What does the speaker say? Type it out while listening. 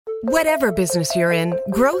Whatever business you're in,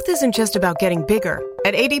 growth isn't just about getting bigger.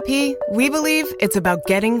 At ADP, we believe it's about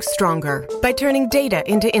getting stronger by turning data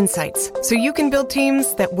into insights so you can build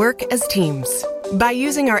teams that work as teams. By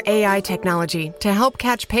using our AI technology to help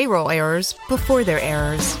catch payroll errors before they're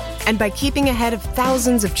errors. And by keeping ahead of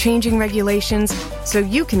thousands of changing regulations so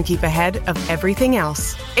you can keep ahead of everything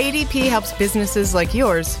else. ADP helps businesses like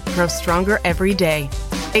yours grow stronger every day.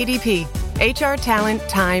 ADP, HR, talent,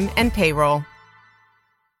 time, and payroll.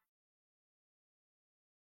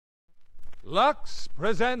 Lux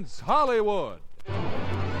presents Hollywood.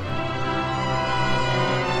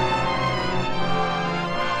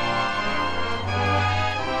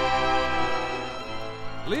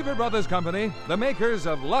 Lever Brothers Company, the makers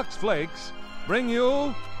of Lux Flakes, bring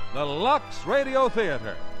you the Lux Radio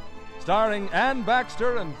Theater, starring Ann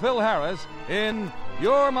Baxter and Phil Harris in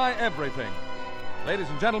You're My Everything. Ladies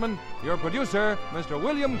and gentlemen, your producer, Mr.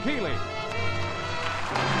 William Keighley.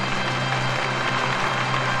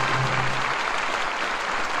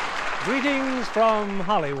 Greetings from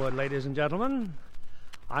Hollywood, ladies and gentlemen.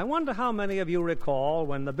 I wonder how many of you recall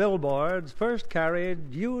when the billboards first carried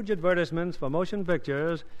huge advertisements for motion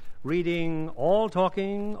pictures reading, "All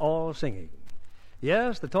talking, all singing."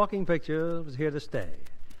 Yes, the talking picture was here to stay,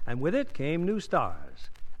 and with it came new stars,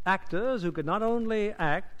 actors who could not only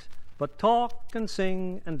act, but talk and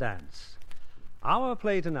sing and dance. Our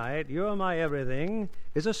play tonight, You're My Everything,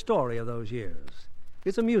 is a story of those years.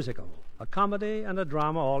 It's a musical, a comedy, and a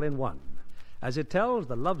drama all in one, as it tells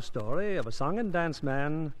the love story of a song and dance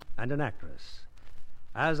man and an actress.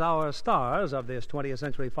 As our stars of this 20th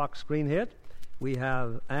Century Fox screen hit, we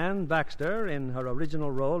have Ann Baxter in her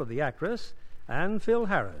original role of the actress and Phil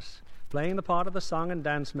Harris playing the part of the song and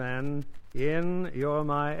dance man in You're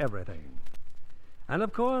My Everything. And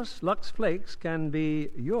of course, Lux Flakes can be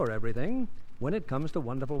your everything when it comes to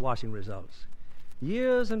wonderful washing results.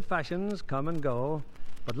 Years and fashions come and go,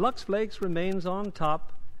 but Lux Flakes remains on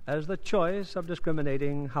top as the choice of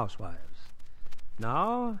discriminating housewives.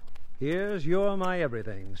 Now, here's You're My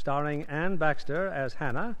Everything, starring Ann Baxter as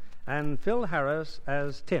Hannah and Phil Harris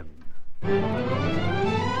as Tim. You're my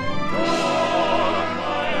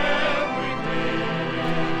everything,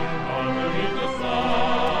 underneath the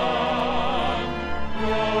sun.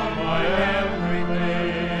 You're my everything.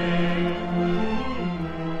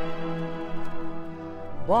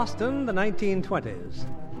 Boston, the 1920s.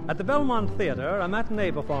 At the Belmont Theater, a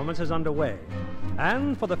matinee performance is underway.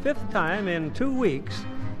 And for the 5th time in 2 weeks,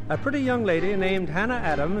 a pretty young lady named Hannah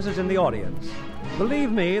Adams is in the audience.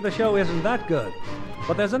 Believe me, the show isn't that good.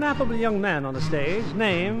 But there's an affable young man on the stage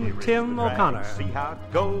named Tim O'Connor. See how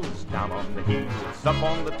it goes, down on the heels, up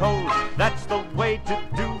on the toes. That's the way to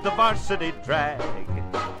do the varsity drag.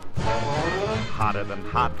 Hotter than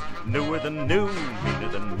hot, newer than new, meaner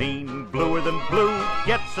than mean, bluer than blue.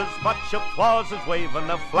 Gets as much applause as waving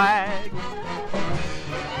a flag.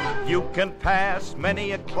 You can pass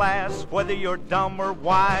many a class, whether you're dumb or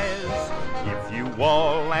wise, if you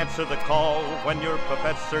all answer the call when your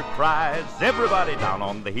professor cries. Everybody down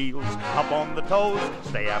on the heels, up on the toes,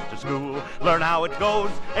 stay after school, learn how it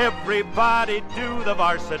goes. Everybody do the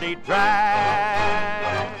varsity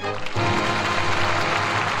drag.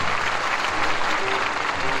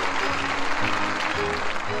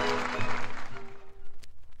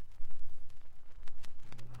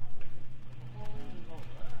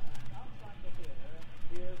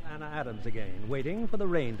 Adams again, waiting for the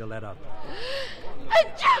rain to let up.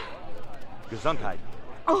 Gesundheit.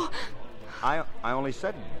 Oh. I only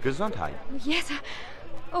said Gesundheit. Yes.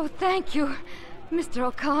 Oh, thank you, Mr.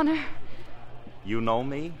 O'Connor. You know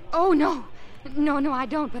me? Oh, no. No, I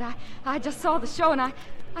don't, but I just saw the show, and I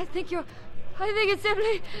think it's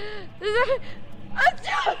simply...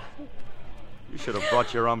 You should have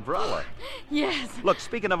brought your umbrella. Yes. Look,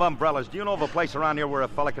 speaking of umbrellas, do you know of a place around here where a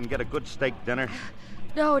fella can get a good steak dinner?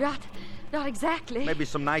 No, not exactly. Maybe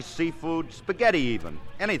some nice seafood, spaghetti even.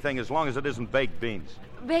 Anything as long as it isn't baked beans.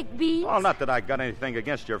 Baked beans? Well, not that I got anything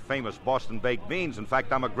against your famous Boston baked beans. In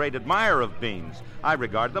fact, I'm a great admirer of beans. I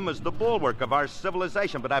regard them as the bulwark of our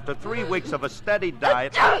civilization. But after 3 weeks of a steady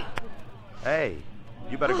diet... Hey,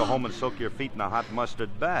 you better go home and soak your feet in a hot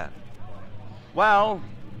mustard bath. Well,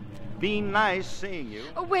 been nice seeing you.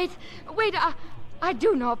 Oh, wait. I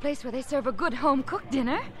do know a place where they serve a good home-cooked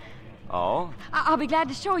dinner. Oh? I'll be glad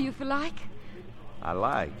to show you if you like. I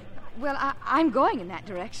like. Well, I'm going in that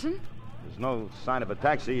direction. There's no sign of a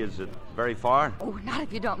taxi. Is it very far? Oh, not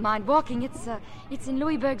if you don't mind walking. It's in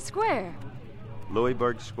Louisburg Square.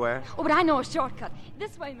 Louisburg Square? Oh, but I know a shortcut.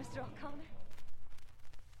 This way, Mr. O'Connor.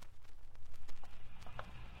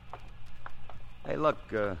 Hey, look,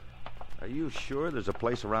 Are you sure there's a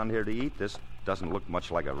place around here to eat? This doesn't look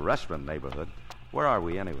much like a restaurant neighborhood. Where are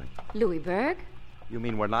we, anyway? Louisburg? You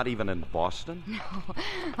mean we're not even in Boston? No,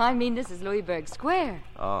 I mean this is Louisburg Square.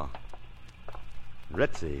 Oh.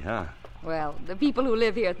 Ritzy, huh? Well, the people who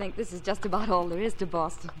live here think this is just about all there is to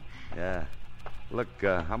Boston. Yeah. Look,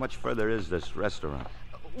 how much further is this restaurant?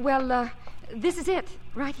 Well, this is it,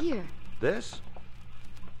 right here. This?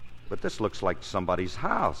 But this looks like somebody's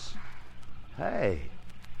house. Hey,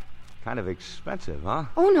 kind of expensive, huh?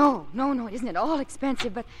 Oh, no, it isn't at all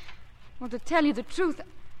expensive, but, well, to tell you the truth,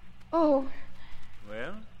 oh...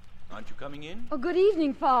 Well, aren't you coming in? Oh, good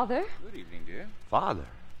evening, Father. Good evening, dear. Father?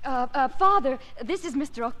 Father, this is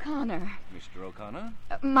Mr. O'Connor. Mr. O'Connor?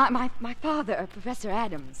 My father, Professor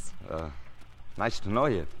Adams. Nice to know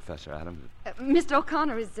you, Professor Adams. Mr.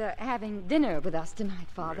 O'Connor is having dinner with us tonight,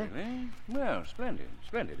 Father. Really? Well, splendid.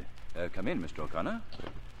 Come in, Mr. O'Connor.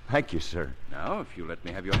 Thank you, sir. Now, if you let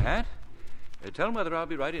me have your hat. Tell Mother I'll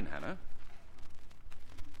be right in, Hannah.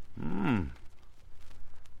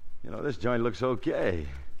 You know, this joint looks okay.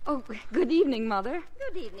 Oh, good evening, Mother.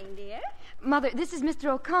 Good evening, dear. Mother, this is Mr.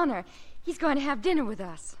 O'Connor. He's going to have dinner with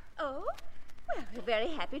us. Oh? Well, we're very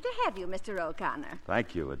happy to have you, Mr. O'Connor.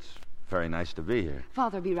 Thank you. It's very nice to be here.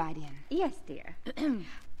 Father'll be right in. Yes, dear.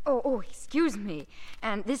 Oh, excuse me.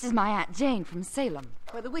 And this is my Aunt Jane from Salem.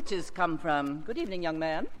 Where the witches come from. Good evening, young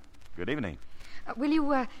man. Good evening. Will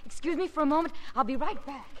you excuse me for a moment? I'll be right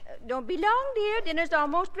back. Don't be long, dear. Dinner's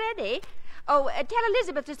almost ready. Oh, tell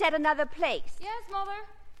Elizabeth to set another place. Yes, Mother.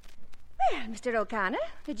 Well, Mr. O'Connor,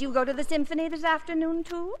 did you go to the symphony this afternoon,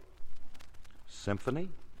 too? Symphony?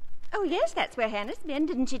 Oh, yes, that's where Hannah's been.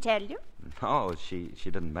 Didn't she tell you? No, she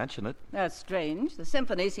didn't mention it. That's strange. The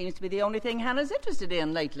symphony seems to be the only thing Hannah's interested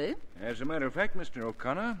in lately. As a matter of fact, Mr.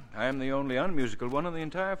 O'Connor, I am the only unmusical one in the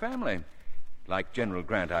entire family. Like General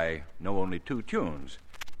Grant, I know only 2 tunes.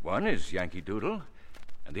 One is Yankee Doodle,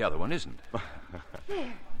 and the other one isn't.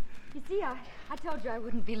 There. You see, I told you I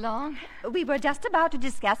wouldn't be long. We were just about to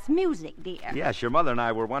discuss music, dear. Yes, your mother and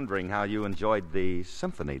I were wondering how you enjoyed the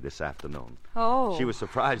symphony this afternoon. Oh. She was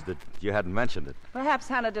surprised that you hadn't mentioned it. Perhaps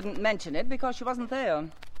Hannah didn't mention it because she wasn't there.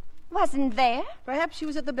 Wasn't there? Perhaps she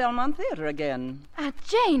was at the Belmont Theater again. Aunt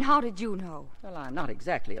Jane, how did you know? Well, I'm not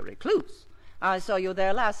exactly a recluse. I saw you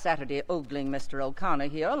there last Saturday ogling Mr. O'Connor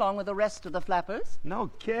here along with the rest of the flappers. No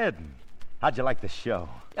kidding. How'd you like the show?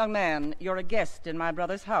 Young man, you're a guest in my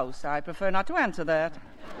brother's house. I prefer not to answer that.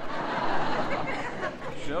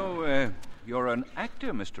 So, you're an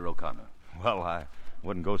actor, Mr. O'Connor? Well, I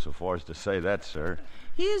wouldn't go so far as to say that, sir.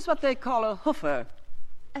 He's what they call a hoofer.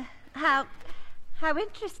 How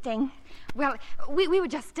interesting. Well, we were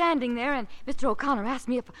just standing there, and Mr. O'Connor asked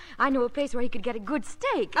me if I knew a place where he could get a good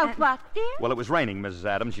steak. Oh, what, dear? Well, it was raining, Mrs.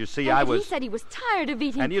 Adams. You see, He said he was tired of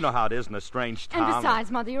eating. And you know how it is in a strange town. And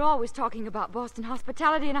besides, Mother, you're always talking about Boston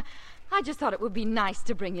hospitality, and I just thought it would be nice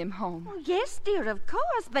to bring him home. Oh, yes, dear, of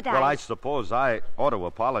course, but Well, I suppose I ought to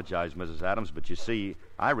apologize, Mrs. Adams, but you see,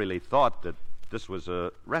 I really thought that this was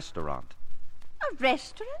a restaurant. A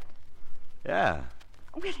restaurant? Yeah.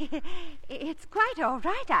 Well, it's quite all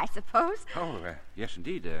right, I suppose. Oh, yes,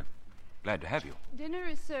 indeed. Glad to have you. Dinner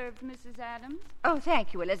is served, Mrs. Adams. Oh,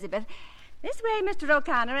 thank you, Elizabeth. This way, Mr.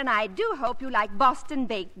 O'Connor, and I do hope you like Boston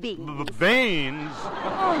baked beans. Beans?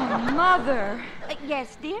 Oh, Mother.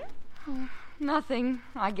 Yes, dear? Nothing,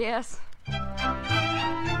 I guess.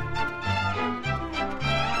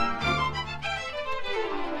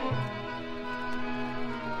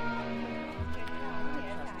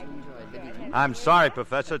 I'm sorry,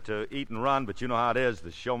 Professor, to eat and run, but you know how it is.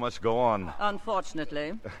 The show must go on.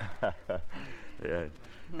 Unfortunately. Yeah.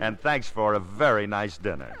 And thanks for a very nice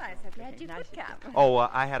dinner. I'm so glad you could come. Oh,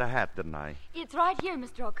 I had a hat, didn't I? It's right here,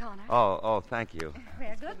 Mr. O'Connor. Oh, thank you.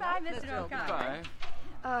 Well, goodbye, Mr. O'Connor.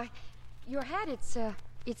 Bye. Your hat, it's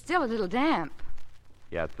still a little damp.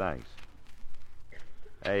 Yeah, thanks.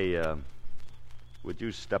 Hey, would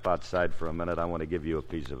you step outside for a minute? I want to give you a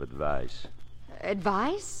piece of advice.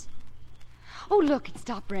 Advice? Oh, look, it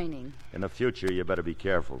stopped raining. In the future, you better be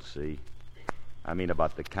careful, see? I mean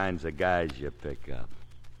about the kinds of guys you pick up.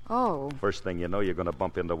 Oh. First thing you know, you're going to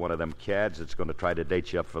bump into one of them cads that's going to try to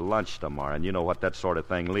date you up for lunch tomorrow, and you know what that sort of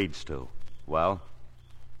thing leads to. Well,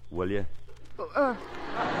 will you? Well,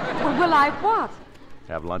 will I what?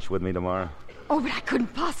 Have lunch with me tomorrow? Oh, but I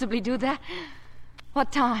couldn't possibly do that.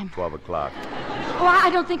 What time? 12 o'clock. Oh, I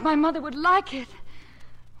don't think my mother would like it.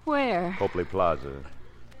 Where? Copley Plaza.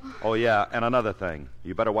 Oh, yeah, and another thing.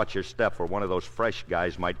 You better watch your step, or one of those fresh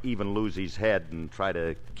guys might even lose his head and try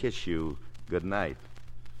to kiss you goodnight.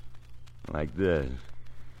 Like this.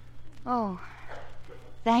 Oh,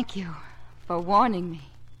 thank you for warning me.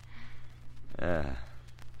 Yeah.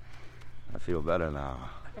 I feel better now.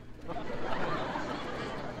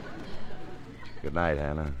 Good night,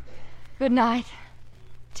 Hannah. Good night,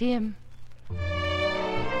 Tim.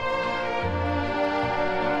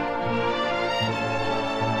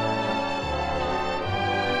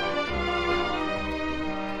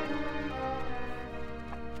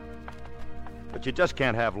 But you just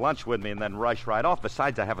can't have lunch with me and then rush right off.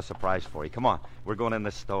 Besides, I have a surprise for you. Come on, we're going in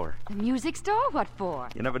this store. The music store? What for?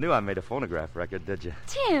 You never knew I made a phonograph record, did you?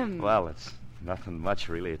 Tim! Well, it's nothing much,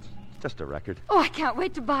 really. It's just a record. Oh, I can't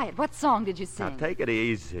wait to buy it. What song did you sing? Now, take it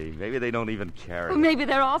easy. Maybe they don't even carry Well, it. maybe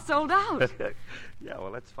they're all sold out. Yeah, well,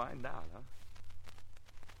 let's find out, huh?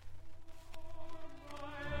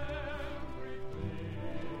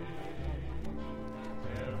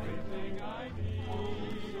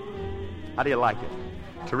 How do you like it?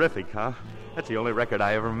 Terrific, huh? That's the only record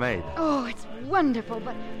I ever made. Oh, it's wonderful,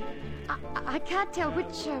 but I can't tell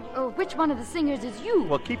which one of the singers is you.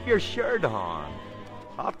 Well, keep your shirt on.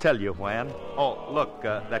 I'll tell you when. Oh, look,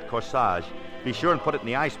 that corsage. Be sure and put it in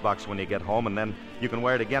the icebox when you get home, and then you can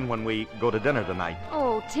wear it again when we go to dinner tonight.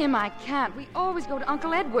 Oh, Tim, I can't. We always go to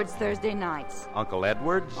Uncle Edward's Thursday nights. Uncle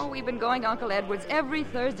Edward's? Oh, we've been going to Uncle Edward's every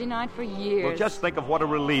Thursday night for years. Well, just think of what a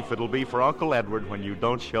relief it'll be for Uncle Edward when you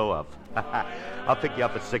don't show up. I'll pick you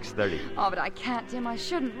up at 6:30. Oh, but I can't, Tim. I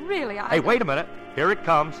shouldn't really. Hey, wait a minute. Here it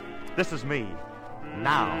comes. This is me.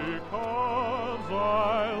 Now. Because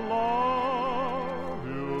I love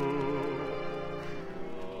you.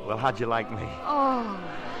 Well, how'd you like me? Oh,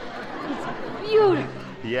 it's beautiful.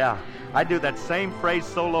 Yeah, I do that same phrase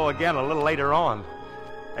solo again a little later on.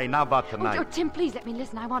 Hey, now about tonight. Oh, Tim, please let me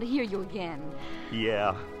listen. I want to hear you again.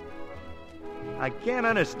 Yeah. I can't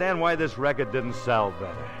understand why this record didn't sell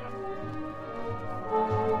better.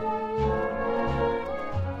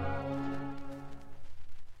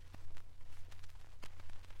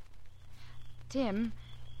 Tim,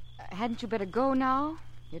 hadn't you better go now?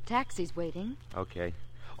 Your taxi's waiting. Okay.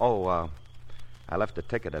 Oh, I left a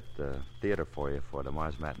ticket at the theater for you for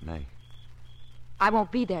tomorrow's matinee. I won't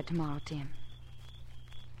be there tomorrow, Tim.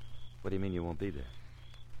 What do you mean you won't be there?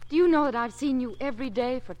 Do you know that I've seen you every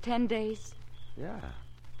day for 10 days? Yeah.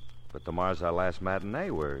 But tomorrow's our last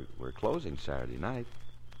matinee. We're closing Saturday night.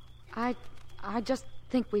 I just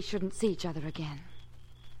think we shouldn't see each other again.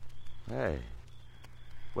 Hey,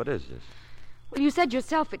 what is this? Well, you said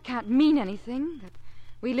yourself it can't mean anything, that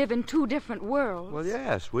we live in two different worlds. Well,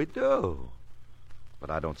 yes, we do. But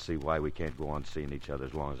I don't see why we can't go on seeing each other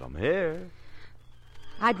as long as I'm here.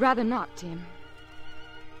 I'd rather not, Tim.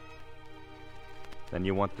 Then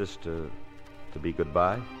you want this to be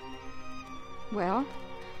goodbye? Well,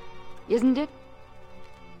 isn't it?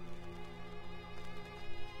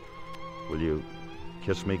 Will you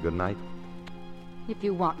kiss me goodnight? If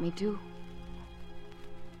you want me to.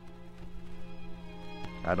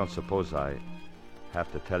 I don't suppose I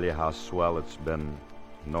have to tell you how swell it's been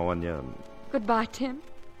knowing you. Goodbye, Tim.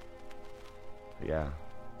 Yeah.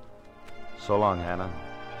 So long, Hannah.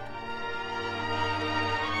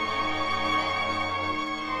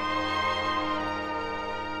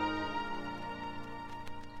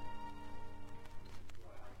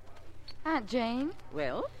 Aunt Jane?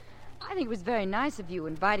 Well? I think it was very nice of you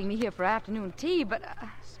inviting me here for afternoon tea, but...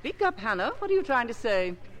 Speak up, Hannah. What are you trying to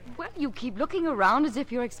say? Well, you keep looking around as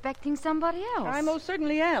if you're expecting somebody else. I most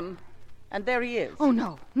certainly am. And there he is. Oh,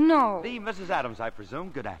 no. The Mrs. Adams, I presume.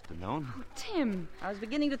 Good afternoon. Oh, Tim. I was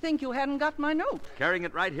beginning to think you hadn't got my note. Carrying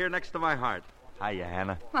it right here next to my heart. Hiya,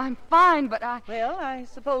 Hannah. I'm fine, but Well, I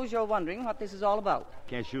suppose you're wondering what this is all about.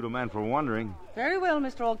 Can't shoot a man for wondering. Very well,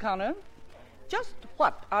 Mr. O'Connor. Just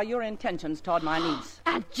what are your intentions toward my niece?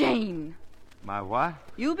 Aunt Jane. My what?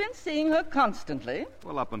 You've been seeing her constantly.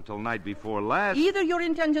 Well, up until night before last. Either your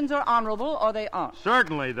intentions are honorable or they aren't.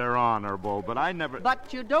 Certainly they're honorable, but I never...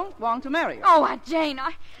 But you don't want to marry her. Oh, Aunt Jane,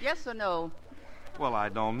 Yes or no? Well, I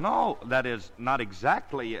don't know. That is, not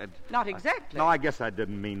exactly. Not exactly? No, I guess I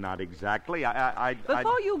didn't mean not exactly.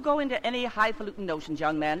 Before you go into any highfalutin notions,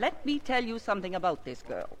 young man, let me tell you something about this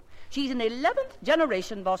girl. She's an 11th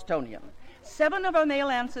generation Bostonian. 7 of her male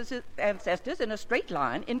ancestors in a straight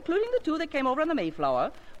line, including the 2 that came over on the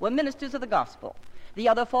Mayflower, were ministers of the gospel. The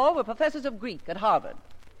other 4 were professors of Greek at Harvard.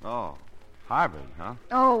 Oh, Harvard, huh?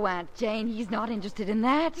 Oh, Aunt Jane, he's not interested in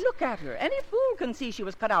that. Look at her. Any fool can see she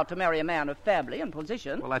was cut out to marry a man of family and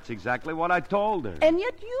position. Well, that's exactly what I told her. And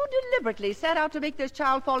yet you deliberately set out to make this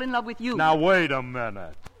child fall in love with you. Now, wait a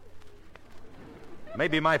minute.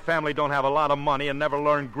 Maybe my family don't have a lot of money and never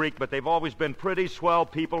learned Greek, but they've always been pretty swell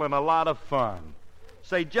people and a lot of fun.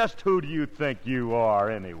 Say, just who do you think you are,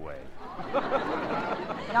 anyway?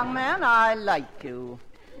 Young man, I like you.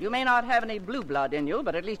 You may not have any blue blood in you,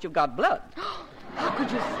 but at least you've got blood.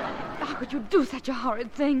 How could you do such a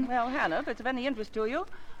horrid thing? Well, Hannah, if it's of any interest to you,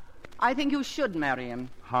 I think you should marry him.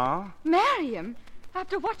 Huh? Marry him?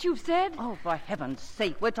 After what you've said? Oh, for heaven's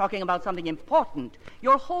sake, we're talking about something important.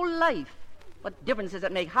 Your whole life. What difference does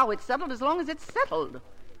it make how it's settled as long as it's settled?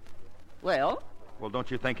 Well? Well,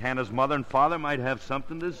 don't you think Hannah's mother and father might have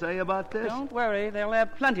something to say about this? Don't worry, they'll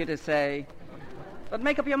have plenty to say. But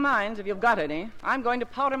make up your minds if you've got any. I'm going to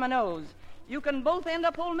powder my nose. You can both end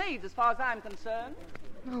up old maids as far as I'm concerned.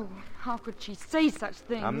 Oh, how could she say such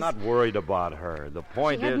things? I'm not worried about her. The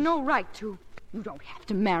point She is... had no right to. You don't have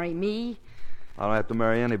to marry me. I don't have to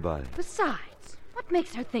marry anybody. Besides, what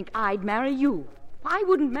makes her think I'd marry you? I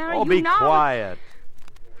wouldn't marry you be now. quiet.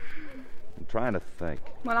 I'm trying to think.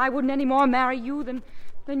 Well, I wouldn't any more marry you than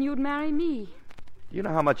you'd marry me. You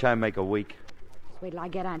know how much I make a week? Just wait till I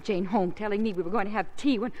get Aunt Jane home telling me we were going to have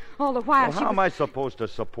tea when all the while Well, how am I supposed to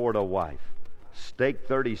support a wife? Steak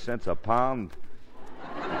 30 cents a pound?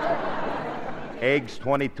 Eggs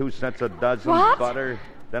 22 cents a dozen? What? Butter?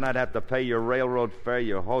 Then I'd have to pay your railroad fare,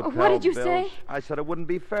 your hotel What did you bills. say? I said it wouldn't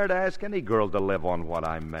be fair to ask any girl to live on what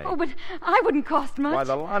I make. Oh, but I wouldn't cost much. Why,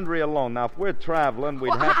 the laundry alone. Now, if we're traveling,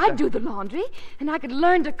 we'd Well, have to... I'd do the laundry, and I could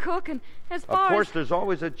learn to cook, and as far Of course, as... there's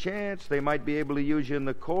always a chance they might be able to use you in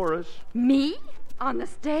the chorus. Me? On the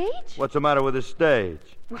stage? What's the matter with the stage?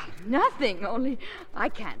 Well, nothing, only I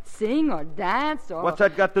can't sing or dance or... What's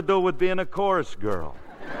that got to do with being a chorus girl?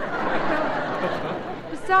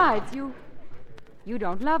 Besides, you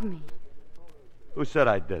don't love me. Who said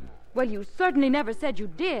I didn't? Well, you certainly never said you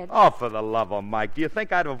did. Oh, for the love of Mike. Do you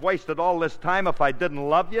think I'd have wasted all this time if I didn't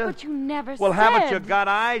love you? But you never Well, said... haven't you got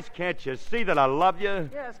eyes? Can't you see that I love you?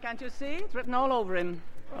 Yes, can't you see? It's written all over him.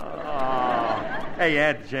 Oh. Hey,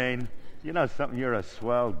 Aunt Jane, you know something? You're a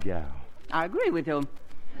swell gal. I agree with you.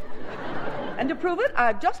 And to prove it,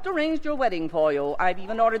 I've just arranged your wedding for you. I've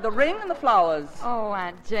even ordered the ring and the flowers. Oh,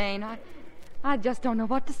 Aunt Jane, I just don't know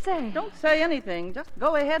what to say. Don't say anything. Just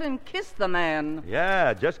go ahead and kiss the man.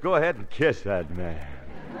 Yeah, just go ahead and kiss that man.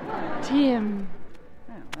 Tim.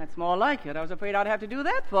 Well, that's more like it. I was afraid I'd have to do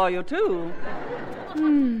that for you, too.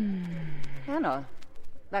 Hannah,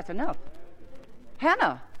 that's enough.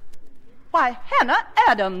 Hannah. Why, Hannah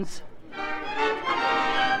Adams.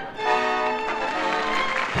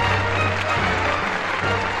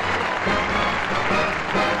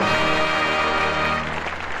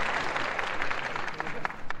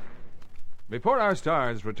 Before our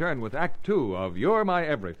stars return with Act Two of You're My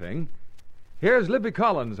Everything, here's Libby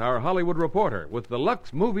Collins, our Hollywood reporter, with the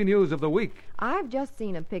Lux movie news of the week. I've just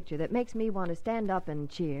seen a picture that makes me want to stand up and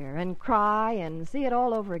cheer and cry and see it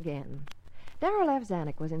all over again. Darryl F.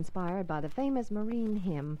 Zanuck was inspired by the famous Marine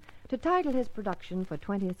hymn to title his production for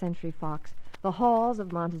 20th Century Fox, The Halls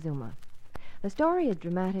of Montezuma. The story is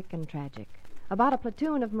dramatic and tragic, about a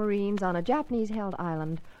platoon of Marines on a Japanese-held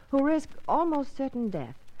island who risk almost certain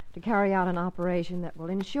death to carry out an operation that will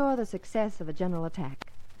ensure the success of a general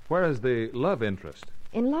attack. Where is the love interest?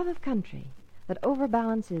 In love of country that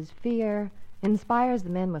overbalances fear, inspires the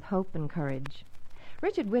men with hope and courage.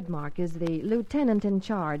 Richard Widmark is the lieutenant in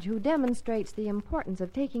charge who demonstrates the importance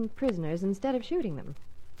of taking prisoners instead of shooting them.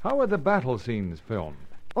 How are the battle scenes filmed?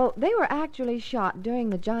 Well, they were actually shot during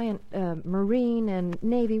the giant Marine and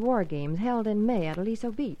Navy war games held in May at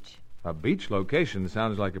Aliso Beach. A beach location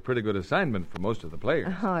sounds like a pretty good assignment for most of the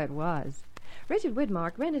players. Oh, it was. Richard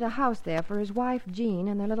Widmark rented a house there for his wife, Jean,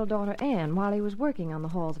 and their little daughter, Anne, while he was working on the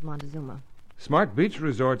halls of Montezuma. Smart beach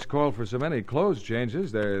resorts call for so many clothes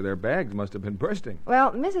changes, their bags must have been bursting.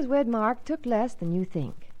 Well, Mrs. Widmark took less than you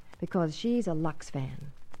think, because she's a Lux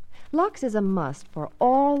fan. Lux is a must for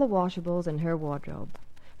all the washables in her wardrobe,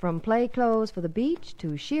 from play clothes for the beach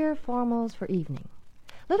to sheer formals for evening.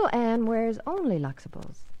 Little Anne wears only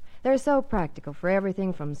Luxables. They're so practical for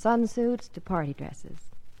everything from sunsuits to party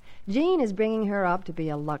dresses. Jean is bringing her up to be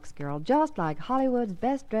a Lux girl, just like Hollywood's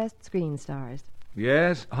best-dressed screen stars.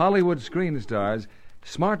 Yes, Hollywood screen stars,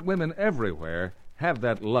 smart women everywhere, have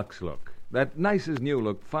that Lux look. That nice-as-new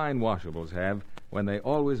look fine washables have when they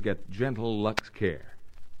always get gentle Lux care.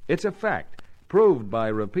 It's a fact, proved by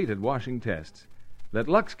repeated washing tests, that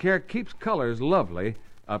Lux Care keeps colors lovely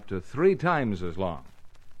up to 3 times as long.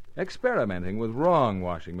 Experimenting with wrong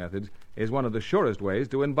washing methods is one of the surest ways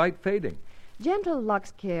to invite fading. Gentle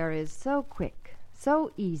Lux Care is so quick,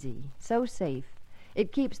 so easy, so safe.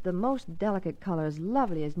 It keeps the most delicate colors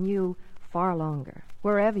lovely as new far longer,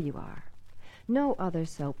 wherever you are. No other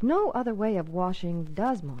soap, no other way of washing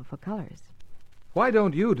does more for colors. Why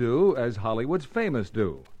don't you do as Hollywood's famous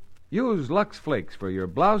do? Use Lux Flakes for your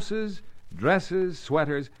blouses, dresses,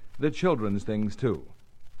 sweaters, the children's things, too.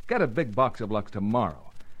 Get a big box of Lux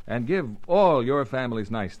tomorrow and give all your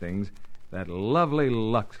family's nice things that lovely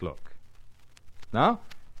Lux look. Now,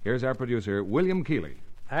 here's our producer, William Keeley.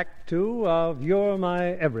 Act 2 of You're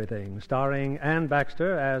My Everything, starring Ann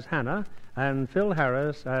Baxter as Hannah and Phil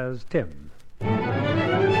Harris as Tim.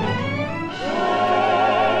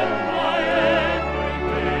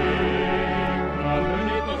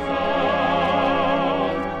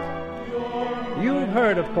 You've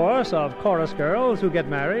heard, of course, of chorus girls who get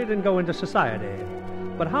married and go into society.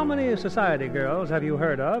 But how many society girls have you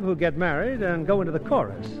heard of who get married and go into the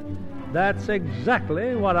chorus? That's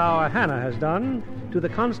exactly what our Hannah has done, to the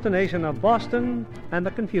consternation of Boston and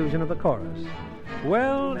the confusion of the chorus.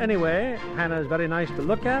 Well, anyway, Hannah's very nice to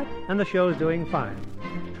look at, and the show's doing fine.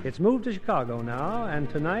 It's moved to Chicago now, and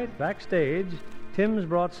tonight, backstage, Tim's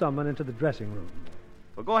brought someone into the dressing room.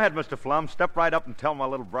 Well, go ahead, Mr. Flum. Step right up and tell my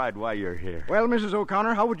little bride why you're here. Well, Mrs.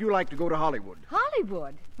 O'Connor, how would you like to go to Hollywood?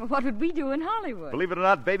 Hollywood? Well, what would we do in Hollywood? Believe it or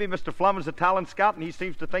not, baby, Mr. Flum is a talent scout, and he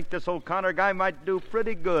seems to think this O'Connor guy might do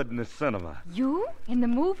pretty good in the cinema. You? In the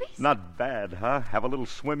movies? Not bad, huh? Have a little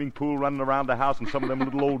swimming pool running around the house and some of them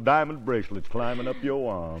little old diamond bracelets climbing up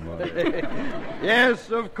your arm. Yes,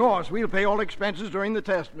 of course. We'll pay all expenses during the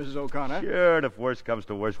test, Mrs. O'Connor. Sure, and if worse comes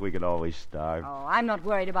to worse, we can always starve. Oh, I'm not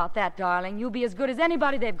worried about that, darling. You'll be as good as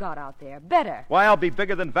anybody they've got out there. Better. Why, I'll be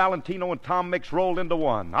bigger than Valentino and Tom Mix rolled into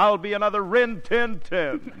one. I'll be another Rin Tin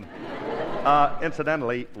Tin.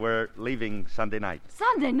 Incidentally, we're leaving Sunday night.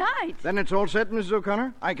 Sunday night? Then it's all set, Mrs.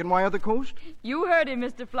 O'Connor. I can wire the coast. You heard him,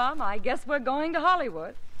 Mr. Flum. I guess we're going to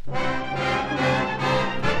Hollywood.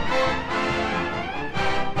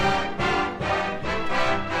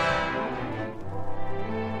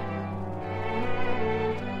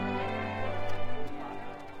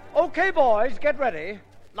 Okay, boys, get ready.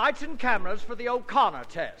 Lights and cameras for the O'Connor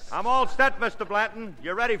test. I'm all set, Mr. Blanton.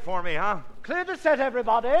 You're ready for me, huh? Clear to set,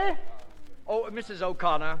 everybody. Oh, Mrs.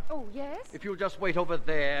 O'Connor. Oh, yes? If you'll just wait over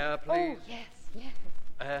there, please. Oh,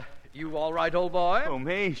 yes. You all right, old boy? Oh,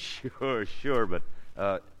 me? Sure, but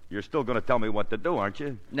you're still going to tell me what to do, aren't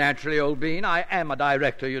you? Naturally, old bean. I am a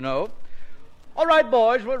director, you know. All right,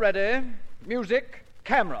 boys, we're ready. Music,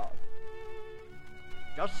 camera.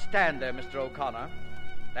 Just stand there, Mr. O'Connor.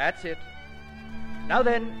 That's it. Now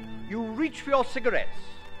then, you reach for your cigarettes.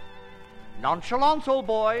 Nonchalance, old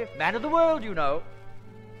boy. Man of the world, you know.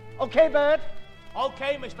 Okay, Bert?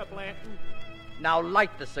 Okay, Mr. Blanton. Now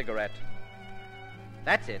light the cigarette.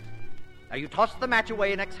 That's it. Now you toss the match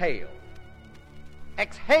away and exhale.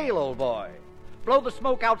 Exhale, old boy. Blow the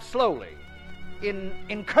smoke out slowly.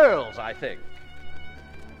 In curls, I think.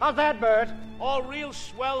 How's that, Bert? All real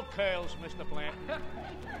swell curls, Mr. Blanton.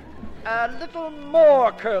 A little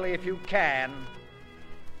more curly if you can.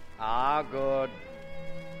 Ah, good.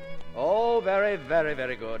 Oh, very, very,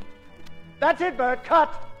 very good. That's it, Bert.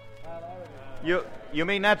 Cut. You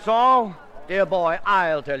mean that's all? Dear boy,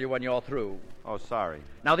 I'll tell you when you're through. Oh, sorry.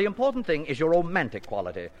 Now, the important thing is your romantic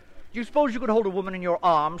quality. Do you suppose you could hold a woman in your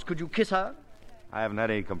arms? Could you kiss her? I haven't had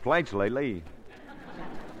any complaints lately.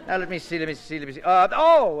 Now, let me see. Could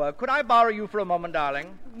I borrow you for a moment,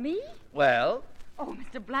 darling? Me? Well? Oh,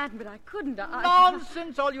 Mr. Blanton, but I couldn't.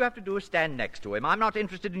 Nonsense. All you have to do is stand next to him. I'm not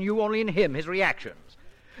interested in you, only in him, his reactions.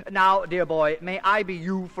 Now, dear boy, may I be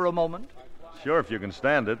you for a moment? Sure, if you can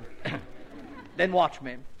stand it. Then watch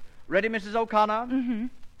me. Ready, Mrs. O'Connor? Mm-hmm.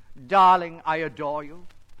 Darling, I adore you.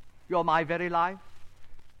 You're my very life.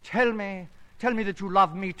 Tell me that you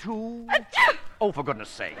love me too. Oh, for goodness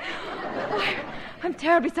sake. I'm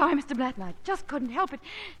terribly sorry, Mr. Blanton. I just couldn't help it.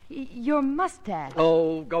 Your mustache.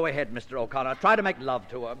 Oh, go ahead, Mr. O'Connor. Try to make love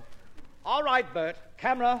to her. All right, Bert.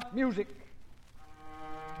 Camera, music.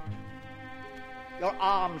 Your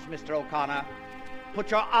arms, Mr. O'Connor.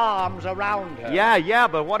 Put your arms around her. Yeah,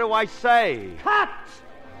 but what do I say? Cut!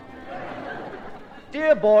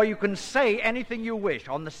 Dear boy, you can say anything you wish.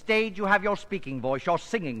 On the stage, you have your speaking voice, your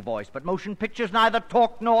singing voice. But motion pictures neither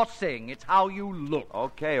talk nor sing. It's how you look.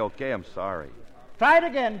 Okay, I'm sorry. Try it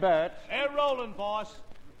again, Bert. They're rolling, boss.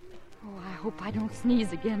 Oh, I hope I don't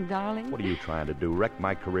sneeze again, darling. What are you trying to do? Wreck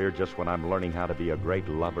my career just when I'm learning how to be a great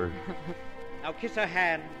lover? Now kiss her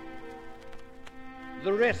hand.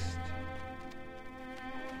 The wrist.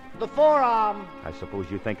 The forearm. I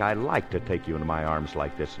suppose you think I like to take you into my arms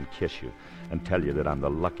like this and kiss you and tell you that I'm the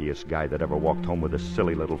luckiest guy that ever walked home with a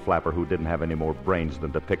silly little flapper who didn't have any more brains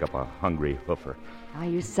than to pick up a hungry hoofer. Are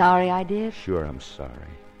you sorry I did? Sure, I'm sorry.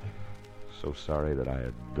 So sorry that I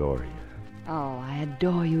adore you. Oh, I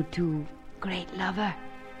adore you too, great lover.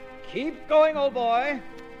 Keep going, old boy.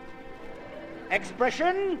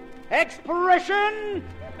 Expression.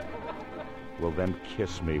 Well, then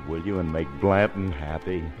kiss me, will you, and make Blanton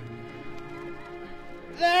happy?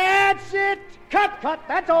 That's it. Cut.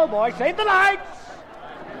 That's all, boy. Save the lights.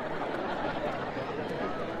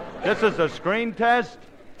 This is a screen test?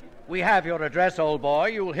 We have your address, old boy.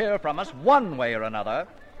 You'll hear from us one way or another.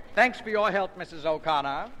 Thanks for your help, Mrs.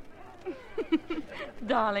 O'Connor.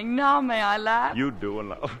 Darling, now may I laugh? You do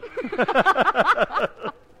enough.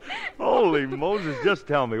 Holy Moses, just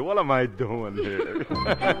tell me, what am I doing here?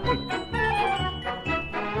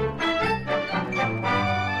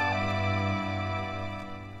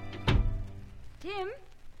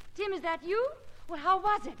 Tim, is that you? Well, how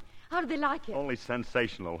was it? How did they like it? Only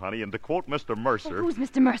sensational, honey. And to quote Mr. Mercer... Well, who's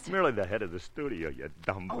Mr. Mercer? Merely the head of the studio, you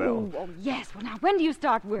dumbbell. Oh, yes. Well, now, when do you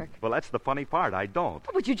start work? Well, that's the funny part. I don't.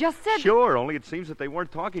 But you just said... Sure, only it seems that they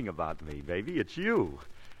weren't talking about me, baby. It's you.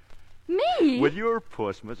 Me? With your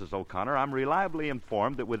puss, Mrs. O'Connor, I'm reliably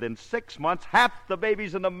informed that within 6 months, half the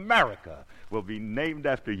babies in America will be named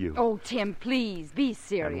after you. Oh, Tim, please, be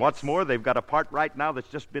serious. And what's more, they've got a part right now that's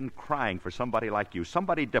just been crying for somebody like you,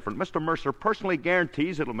 somebody different. Mr. Mercer personally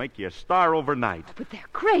guarantees it'll make you a star overnight. Oh, but they're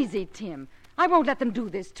crazy, Tim. I won't let them do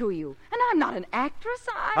this to you. And I'm not an actress,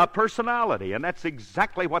 A personality, and that's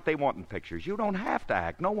exactly what they want in pictures. You don't have to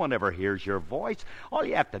act. No one ever hears your voice. All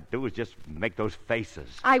you have to do is just make those faces.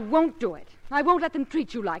 I won't do it. I won't let them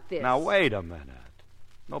treat you like this. Now, wait a minute.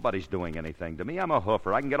 Nobody's doing anything to me. I'm a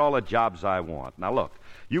hoofer. I can get all the jobs I want. Now, look,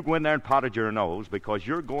 you go in there and powder your nose because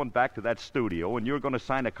you're going back to that studio and you're going to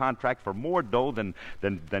sign a contract for more dough than...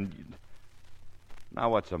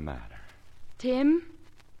 Now, what's the matter? Tim,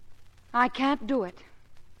 I can't do it.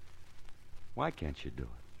 Why can't you do it?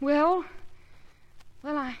 Well,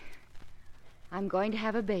 I'm going to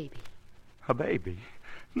have a baby. A baby?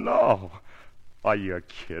 No. Are you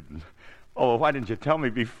kidding? Oh, why didn't you tell me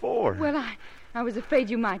before? Well, I was afraid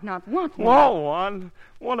you might not want one. Want one?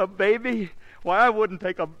 Want a baby? Why, I wouldn't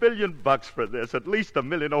take $1 billion for this. At least $1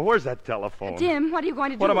 million. Oh, where's that telephone? Tim, what are you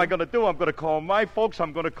going to do? What am I going to do? I'm going to call my folks.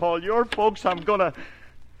 I'm going to call your folks. I'm going to...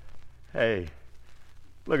 Hey,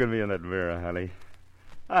 look at me in that mirror, honey.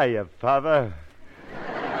 Hiya, Papa.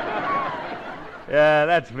 Yeah,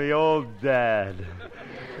 that's me old dad.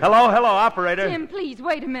 Hello, operator. Tim, please,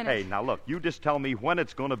 wait a minute. Hey, now look, you just tell me when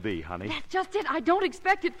it's going to be, honey. That's just it. I don't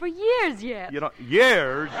expect it for years yet. You know,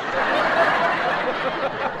 years?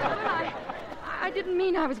 I didn't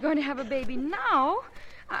mean I was going to have a baby now.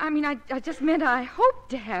 I mean, I just meant I hoped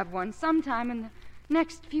to have one sometime in the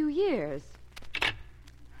next few years.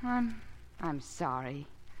 I'm sorry.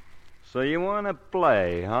 So you want to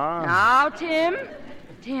play, huh? Now, Tim,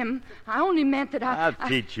 I only meant that I'll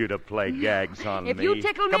teach you to play gags on if me. you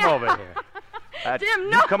tickle me... Come over here. Tim,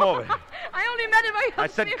 no. You come over here. I only meant if I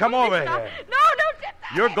said come over here. No, Tim.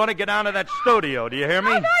 You're going to get down to that studio. Do you hear me?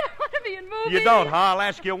 No, I don't want to be in movies. You don't, huh? I'll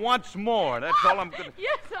ask you once more. That's all I'm going to...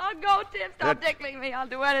 Yes, I'll go, Tim. Stop tickling me. I'll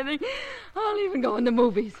do anything. I'll even go in the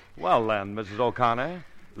movies. Well, then, Mrs. O'Connor,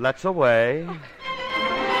 let's away.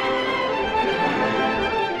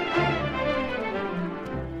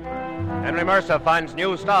 Henry Mercer finds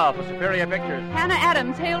new star for Superior Pictures. Hannah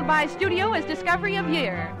Adams, hailed by studio as Discovery of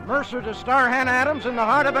Year. Mercer to star Hannah Adams in The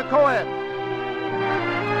Heart of a Co-Ed.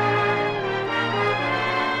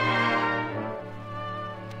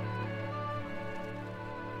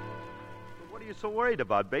 What are you so worried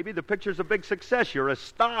about, baby? The picture's a big success. You're a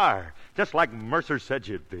star, just like Mercer said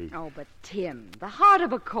you'd be. Oh, but Tim, The Heart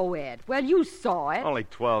of a Co-Ed. Well, you saw it. Only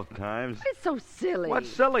 12 times. It's so silly. What's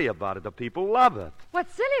silly about it? The people love it.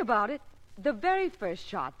 What's silly about it? The very first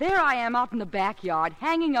shot. There I am out in the backyard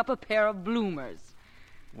hanging up a pair of bloomers.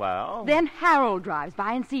 Well? Then Harold drives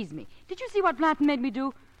by and sees me. Did you see what Blanton made me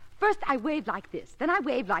do? First I wave like this, then I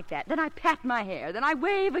wave like that, then I pat my hair, then I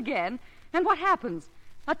wave again. And what happens?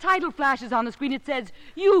 A title flashes on the screen. It says,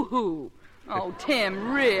 Yoo-hoo. Oh,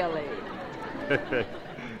 Tim, really?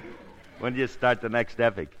 When do you start the next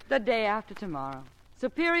epic? The day after tomorrow.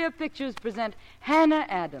 Superior Pictures present Hannah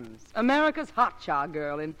Adams, America's hotshot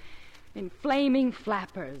girl in flaming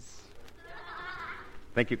flappers.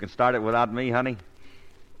 Think you can start it without me, honey?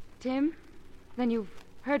 Tim, then you've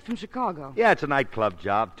heard from Chicago. Yeah, it's a nightclub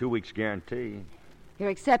job, 2 weeks guarantee. You're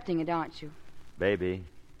accepting it, aren't you? Baby,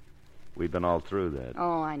 we've been all through that.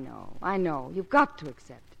 Oh, I know. You've got to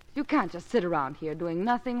accept it. You can't just sit around here doing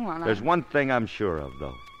nothing while There's one thing I'm sure of,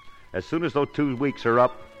 though. As soon as those 2 weeks are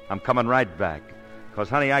up, I'm coming right back. Because,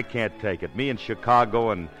 honey, I can't take it. Me in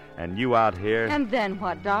Chicago and you out here. And then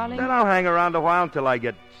what, darling? Then I'll hang around a while until I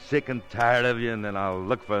get sick and tired of you, and then I'll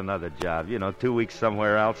look for another job. 2 weeks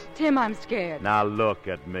somewhere else. Tim, I'm scared. Now look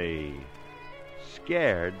at me.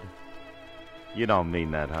 Scared? You don't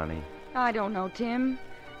mean that, honey. I don't know, Tim.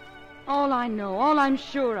 All I know, all I'm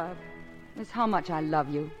sure of, is how much I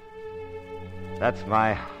love you. That's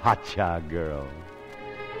my hotshot girl.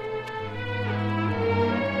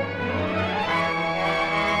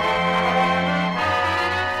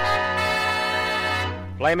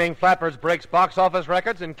 Flaming Flappers breaks box office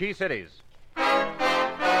records in key cities.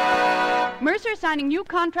 Mercer signing new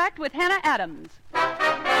contract with Hannah Adams.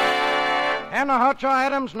 Hannah Hotshot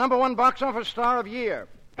Adams, #1 box office star of year.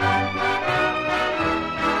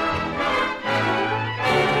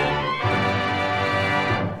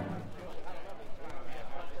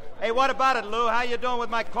 Hey, what about it, Lou? How you doing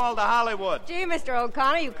with my call to Hollywood? Gee, Mr.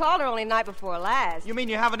 O'Connor, you called her only night before last. You mean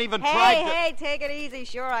you haven't even tried to... Hey, take it easy.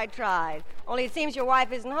 Sure, I tried. Only it seems your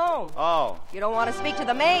wife isn't home. Oh. You don't want to speak to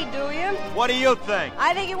the maid, do you? What do you think?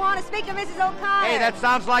 I think you want to speak to Mrs. O'Connor. Hey, that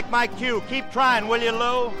sounds like my cue. Keep trying, will you,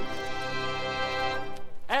 Lou?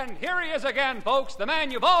 And here he is again, folks, the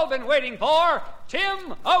man you've all been waiting for,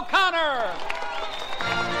 Tim O'Connor.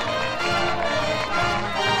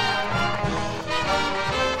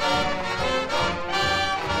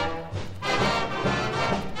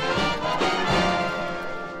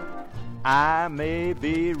 I may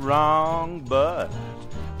be wrong, but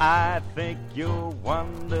I think you're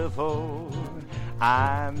wonderful.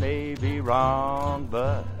 I may be wrong,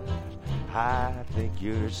 but I think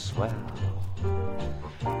you're swell.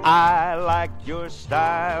 I like your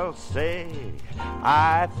style, say,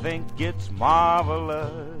 I think it's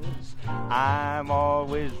marvelous. I'm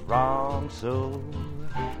always wrong, so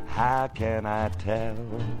how can I tell?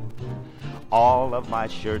 All of my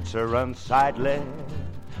shirts are unsightly.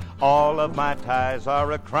 All of my ties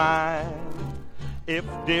are a crime. If,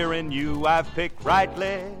 dear, in you I've picked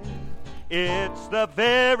rightly, it's the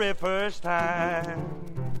very first time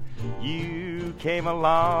you came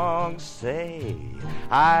along. Say,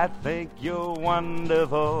 I think you're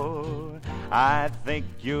wonderful. I think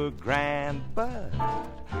you're grand, but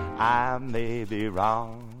I may be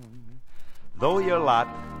wrong. Though your lot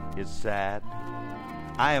is sad,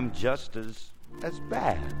 I am just as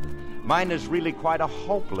bad. Mine is really quite a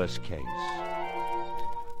hopeless case.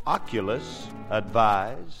 Oculus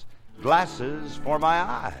advise, glasses for my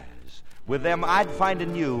eyes. With them I'd find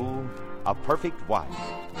in you a perfect wife.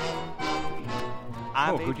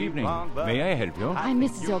 Good evening. May I help you? I'm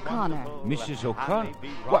Mrs. O'Connor. Mrs. O'Connor?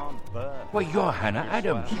 Why, you're Hannah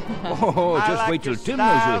Adams. Oh, just wait till Tim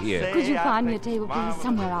knows you're here. Could you find me a table, please,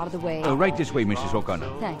 somewhere out of the way? Right this way, Mrs. O'Connor.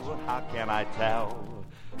 Thank you. How can I tell?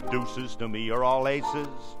 Deuces to me are all aces.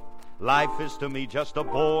 Life is to me just a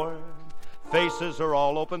bore. Faces are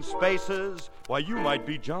all open spaces. Why, you might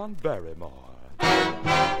be John Barrymore.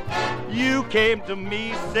 You came to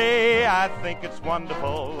me, say, I think it's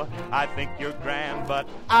wonderful. I think you're grand, but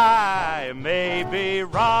I may be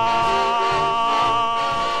wrong.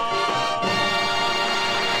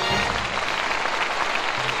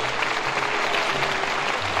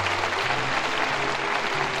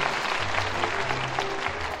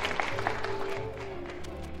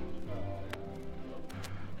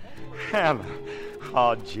 Hannah.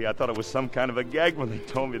 Oh, gee, I thought it was some kind of a gag when they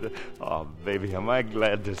told me that. Oh, baby, am I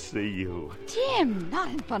glad to see you. Tim, not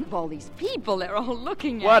in front of all these people. They're all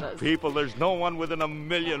looking What at us. people? There's no one within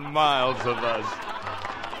 1,000,000 miles of us.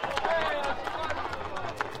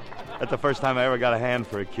 That's the first time I ever got a hand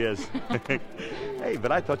for a kiss. Hey,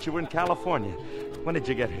 but I thought you were in California. When did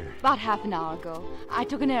you get here? About half an hour ago. I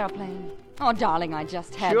took an airplane. Oh, darling, I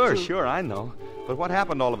just had to. Sure, I know. But what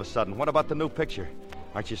happened all of a sudden? What about the new picture?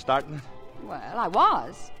 Aren't you starting it? Well, I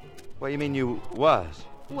was. What do you mean you was?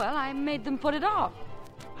 Well, I made them put it off.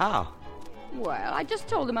 How? Well, I just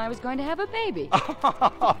told them I was going to have a baby.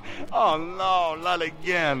 Oh, no, not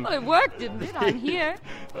again. Well, it worked, didn't it? I'm here.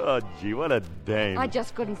 Oh, gee, what a dame. I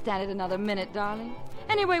just couldn't stand it another minute, darling.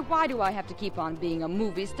 Anyway, why do I have to keep on being a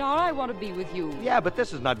movie star? I want to be with you. Yeah, but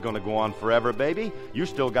this is not going to go on forever, baby. You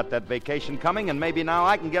still got that vacation coming, and maybe now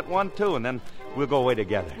I can get one, too, and then we'll go away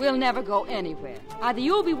together. We'll never go anywhere. Either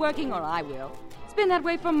you'll be working or I will. It's been that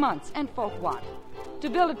way for months, and for what? To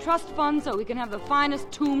build a trust fund so we can have the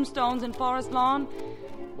finest tombstones in Forest Lawn?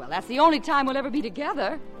 Well, that's the only time we'll ever be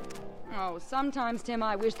together. Oh, sometimes, Tim,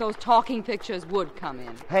 I wish those talking pictures would come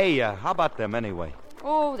in. Hey, how about them anyway?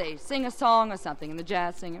 Oh, they sing a song or something, and the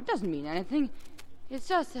jazz singer. It doesn't mean anything. It's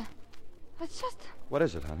just... What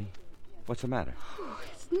is it, honey? What's the matter? Oh,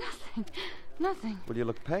 it's nothing. Nothing. Well, you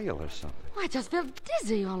look pale or something. Oh, I just felt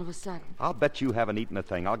dizzy all of a sudden. I'll bet you haven't eaten a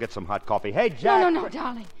thing. I'll get some hot coffee. Hey, Jack! No,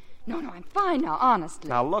 darling. No, I'm fine now, honestly.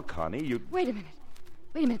 Now, look, honey, you... Wait a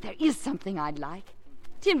minute. There is something I'd like.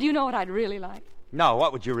 Tim, do you know what I'd really like? No,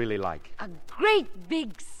 what would you really like? A great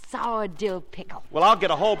big sour dill pickle. Well, I'll get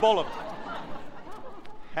a whole bowl of...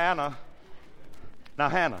 Hannah. Now,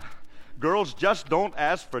 Hannah, girls just don't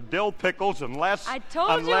ask for dill pickles unless... I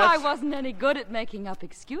told you I wasn't any good at making up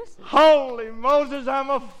excuses. Holy Moses, I'm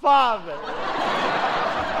a father.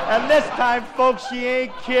 And this time, folks, she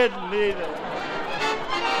ain't kidding either.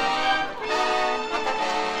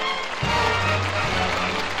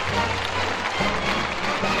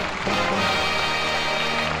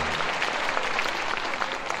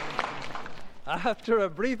 After a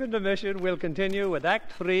brief intermission, we'll continue with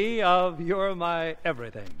Act 3 of You're My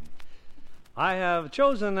Everything. I have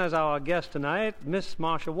chosen as our guest tonight Miss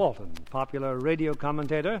Marcia Walton, popular radio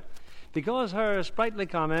commentator, because her sprightly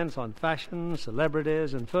comments on fashion,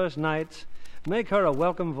 celebrities, and first nights make her a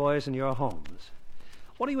welcome voice in your homes.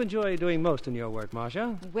 What do you enjoy doing most in your work,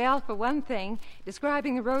 Marcia? Well, for one thing,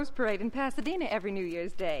 describing the Rose Parade in Pasadena every New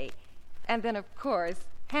Year's Day. And then, of course,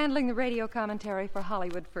 handling the radio commentary for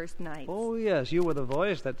Hollywood First Nights. Oh, yes, you were the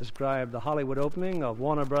voice that described the Hollywood opening of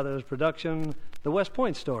Warner Brothers' production, The West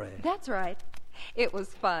Point Story. That's right. It was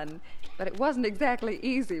fun, but it wasn't exactly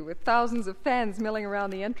easy with thousands of fans milling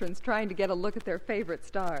around the entrance trying to get a look at their favorite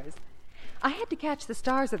stars. I had to catch the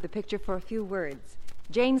stars of the picture for a few words.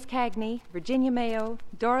 James Cagney, Virginia Mayo,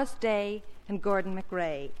 Doris Day, and Gordon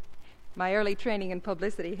MacRae. My early training in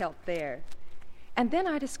publicity helped there. And then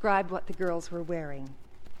I described what the girls were wearing.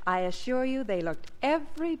 I assure you they looked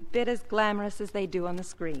every bit as glamorous as they do on the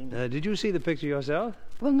screen. Did you see the picture yourself?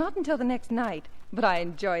 Well, not until the next night, but I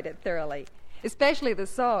enjoyed it thoroughly, especially the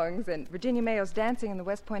songs and Virginia Mayo's dancing in the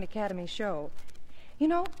West Point Academy show. You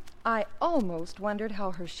know, I almost wondered how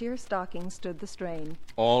her sheer stockings stood the strain.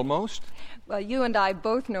 Almost? Well, you and I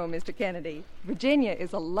both know, Mr. Kennedy, Virginia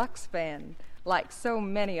is a Lux fan, like so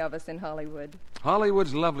many of us in Hollywood.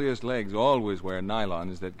 Hollywood's loveliest legs always wear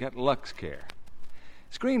nylons that get Lux care.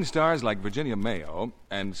 Screen stars like Virginia Mayo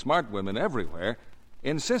and smart women everywhere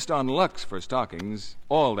insist on Lux for stockings,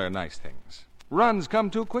 all their nice things. Runs come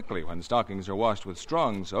too quickly when stockings are washed with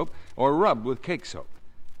strong soap or rubbed with cake soap.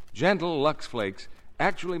 Gentle Lux Flakes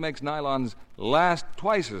actually makes nylons last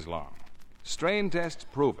twice as long. Strain tests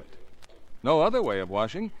prove it. No other way of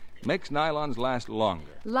washing makes nylons last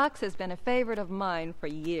longer. Lux has been a favorite of mine for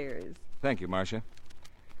years. Thank you, Marcia.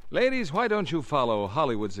 Ladies, why don't you follow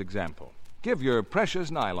Hollywood's example? Give your precious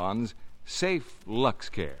nylons safe Lux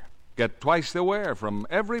care. Get twice the wear from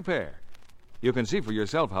every pair. You can see for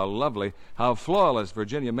yourself how lovely, how flawless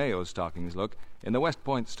Virginia Mayo's stockings look in the West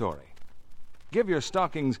Point Story. Give your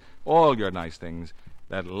stockings, all your nice things,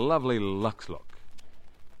 that lovely Lux look.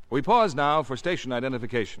 We pause now for station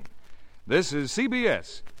identification. This is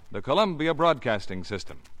CBS, the Columbia Broadcasting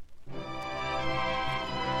System.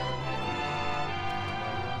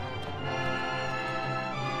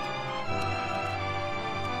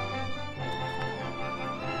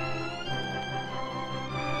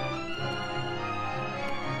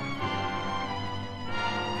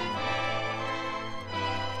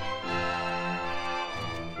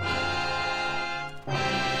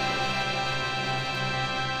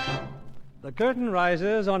 The curtain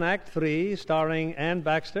rises on Act 3, starring Ann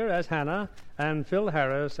Baxter as Hannah and Phil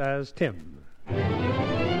Harris as Tim.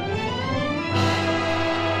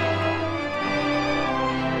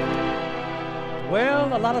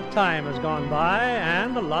 Well, a lot of time has gone by,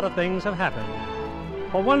 and a lot of things have happened.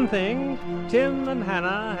 For one thing, Tim and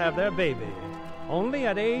Hannah have their baby. Only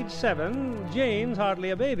at age 7, Jane's hardly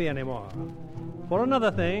a baby anymore. For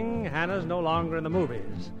another thing, Hannah's no longer in the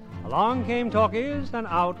movies. Along came talkies, and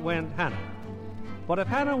out went Hannah. But if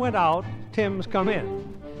Hannah went out, Tim's come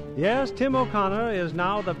in. Yes, Tim O'Connor is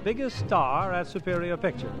now the biggest star at Superior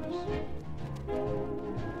Pictures.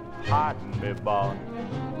 Pardon me, boy.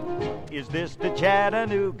 Is this the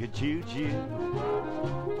Chattanooga Choo-Choo?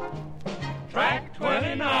 Track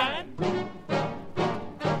 29.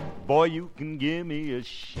 Boy, you can give me a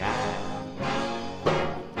shine,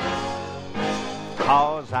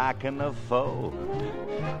 'cause I can afford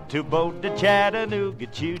to board the Chattanooga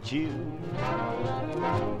Choo-Choo.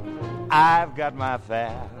 I've got my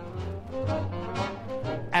fare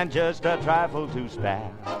and just a trifle to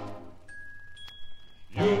spare.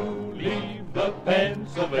 You leave the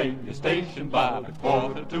Pennsylvania station by the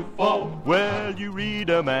 3:45. Well, you read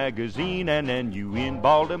a magazine and then you in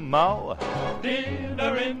Baltimore.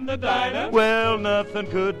 Dinner in the diner. Well, nothing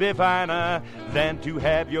could be finer than to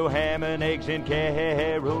have your ham and eggs in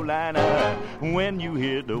Carolina. When you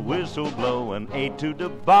hear the whistle blowing 8 to the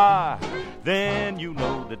bar, then you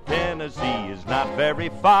know that Tennessee is not very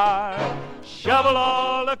far. Shovel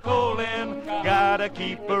all the coal in, gotta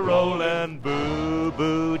keep a rollin'. Boo,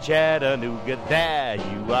 boo, Chattanooga, there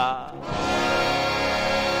you are.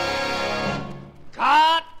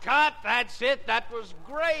 Cut, that's it. That was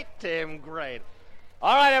great, Tim, great.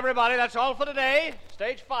 All right, everybody, that's all for today.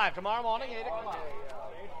 Stage 5 tomorrow morning, 8 o'clock.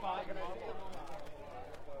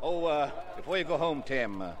 Oh, before you go home,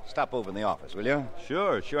 Tim, stop over in the office, will you?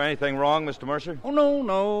 Sure. Anything wrong, Mr. Mercer? Oh,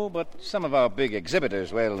 no, but some of our big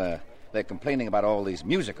exhibitors, well, they're complaining about all these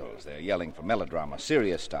musicals. They're yelling for melodrama,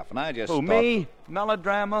 serious stuff, and I just Who, thought... me?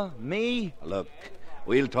 Melodrama? Me? Look,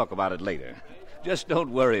 we'll talk about it later. Just don't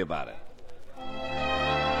worry about it.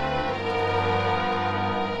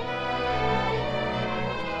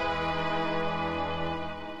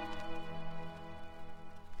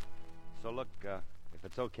 So, look, if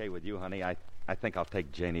it's okay with you, honey, I think I'll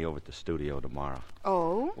take Janie over to the studio tomorrow.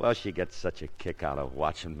 Oh? Well, she gets such a kick out of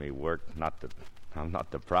watching me work. I'm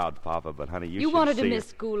not the proud papa, but, honey, you should wanted see to her. miss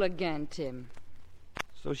school again, Tim.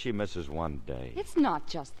 So she misses one day. It's not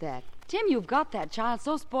just that. Tim, you've got that child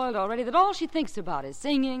so spoiled already that all she thinks about is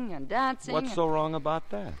singing and dancing. What's so wrong about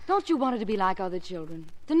that? Don't you want her to be like other children?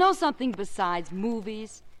 To know something besides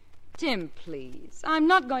movies? Tim, please. I'm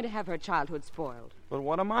not going to have her childhood spoiled. But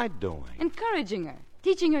what am I doing? Encouraging her.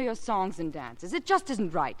 Teaching her your songs and dances. It just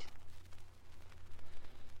isn't right.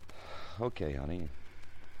 Okay, honey.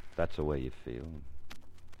 If that's the way you feel.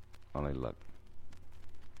 Only look.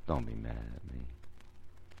 Don't be mad at me.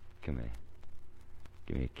 Come here.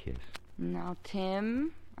 Give me a kiss. Now,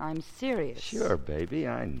 Tim, I'm serious. Sure, baby,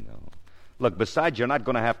 I know. Look, besides, you're not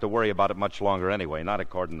going to have to worry about it much longer anyway, not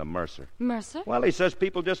according to Mercer. Mercer? Well, he says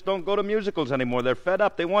people just don't go to musicals anymore. They're fed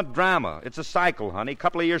up. They want drama. It's a cycle, honey. A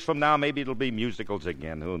couple of years from now, maybe it'll be musicals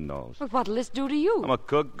again. Who knows? But what'll this do to you? I'm a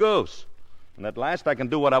cooked goose. And at last, I can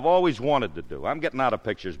do what I've always wanted to do. I'm getting out of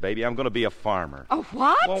pictures, baby. I'm going to be a farmer. A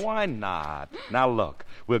what? Well, why not? Now, look,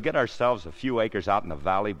 we'll get ourselves a few acres out in the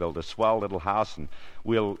valley, build a swell little house, and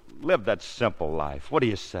we'll live that simple life. What do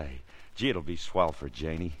you say? Gee, it'll be swell for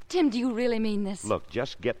Janie. Tim, do you really mean this? Look,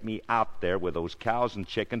 just get me out there with those cows and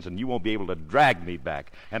chickens, and you won't be able to drag me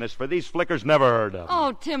back. And as for these flickers, never heard of them.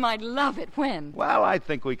 Oh, Tim, I'd love it. When? Well, I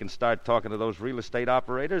think we can start talking to those real estate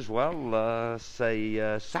operators,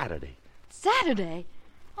 say Saturday. Saturday?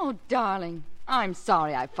 Oh, darling, I'm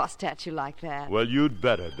sorry I fussed at you like that. Well, you'd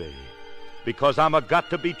better be. Because I'm a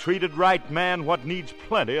got-to-be-treated right man what needs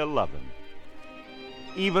plenty of loving.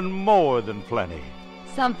 Even more than plenty.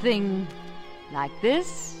 Something like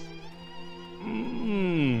this?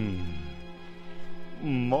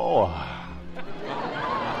 More.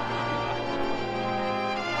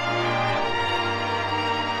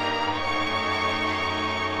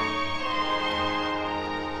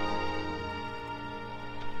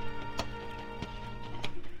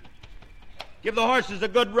 Give the horses a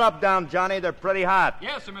good rub down, Johnny. They're pretty hot.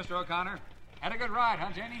 Yes, sir, Mr. O'Connor. Had a good ride,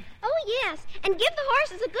 huh, Janie? Oh, yes. And give the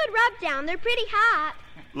horses a good rub down. They're pretty hot.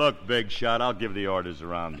 Look, Big Shot, I'll give the orders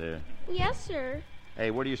around here. Yes, sir.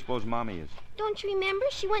 Hey, where do you suppose Mommy is? Don't you remember?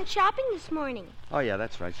 She went shopping this morning. Oh, yeah,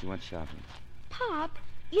 that's right. She went shopping. Pop,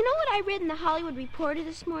 you know what I read in the Hollywood Reporter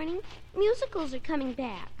this morning? Musicals are coming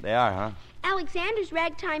back. They are, huh? Alexander's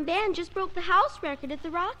Ragtime Band just broke the house record at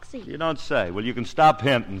the Roxy. You don't say. Well, you can stop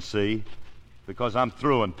hinting, see? Because I'm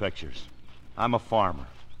through in pictures. I'm a farmer.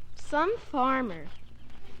 Some farmer.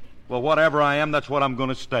 Well, whatever I am, that's what I'm going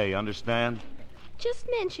to stay, understand? Just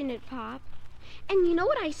mention it, Pop. And you know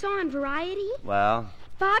what I saw on Variety? Well?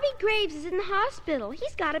 Bobby Graves is in the hospital.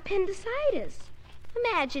 He's got appendicitis.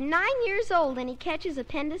 Imagine, 9 years old and he catches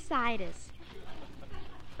appendicitis.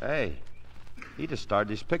 Hey, he just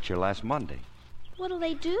started his picture last Monday. What'll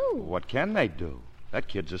they do? What can they do? That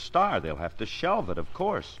kid's a star. They'll have to shelve it, of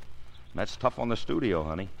course. And that's tough on the studio,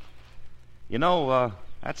 honey. You know,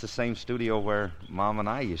 that's the same studio where Mom and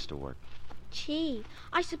I used to work. Gee,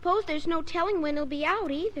 I suppose there's no telling when he'll be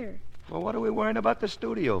out either. Well, what are we worrying about the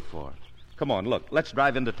studio for? Come on, look, let's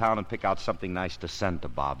drive into town and pick out something nice to send to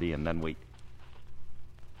Bobby, and then we...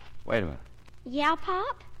 Wait a minute. Yeah,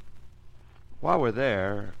 Pop? While we're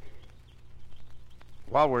there...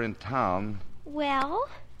 While we're in town... Well?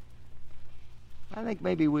 I think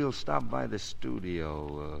maybe we'll stop by the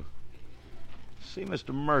studio, see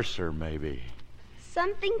Mr. Mercer, maybe.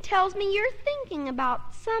 Something tells me you're thinking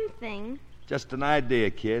about something. Just an idea,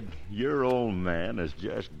 kid. Your old man has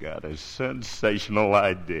just got a sensational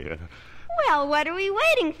idea. Well, what are we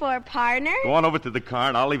waiting for, partner? Go on over to the car,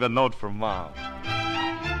 and I'll leave a note for Mom.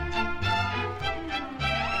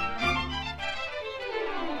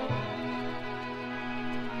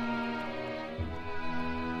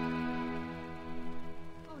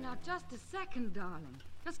 Oh, now, just a second, darling.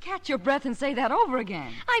 Just catch your breath and say that over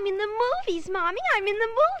again. I'm in the movies, Mommy. I'm in the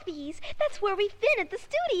movies. That's where we've been at the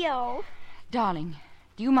studio. Darling,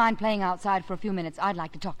 do you mind playing outside for a few minutes? I'd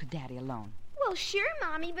like to talk to Daddy alone. Well, sure,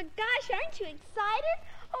 Mommy, but gosh, aren't you excited?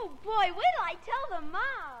 Oh, boy, wait till I tell the Mom.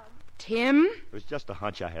 Tim? It was just a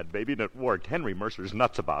hunch I had, baby, and it worked. Henry Mercer's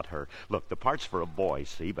nuts about her. Look, the part's for a boy,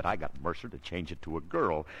 see, but I got Mercer to change it to a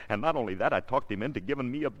girl. And not only that, I talked him into giving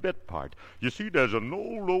me a bit part. You see, there's an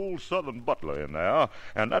old Southern butler in there,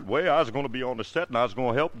 and that way I was going to be on the set and I was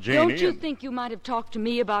going to help Janie. Don't you think you might have talked to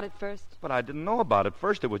me about it first? But I didn't know about it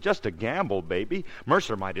first. It was just a gamble, baby.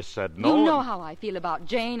 Mercer might have said no. You know how I feel about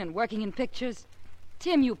Jane and working in pictures.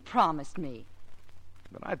 Tim, you promised me.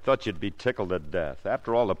 But I thought you'd be tickled to death.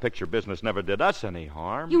 After all, the picture business never did us any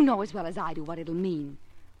harm. You know as well as I do what it'll mean.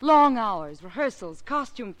 Long hours, rehearsals,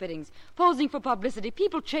 costume fittings, posing for publicity,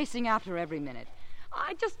 people chasing after her every minute.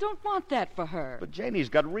 I just don't want that for her. But Janie's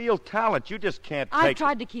got real talent. You just can't take... I've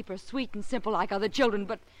tried to keep her sweet and simple like other children,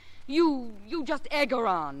 but you just egg her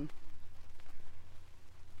on.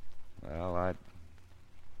 Well,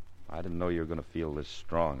 I didn't know you were going to feel this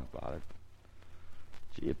strong about it.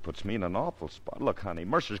 Gee, it puts me in an awful spot. Look, honey,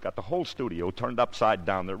 Mercer's got the whole studio turned upside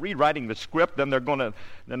down. They're rewriting the script, then they're going to...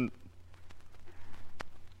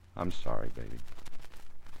 I'm sorry, baby.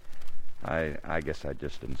 I guess I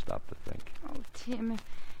just didn't stop to think. Oh, Tim, if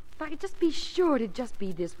I could just be sure it'd just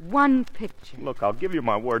be this one picture. Look, I'll give you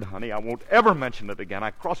my word, honey. I won't ever mention it again.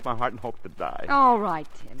 I cross my heart and hope to die. All right,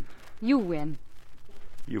 Tim. You win.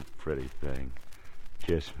 You pretty thing.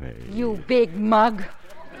 Kiss me. You big mug.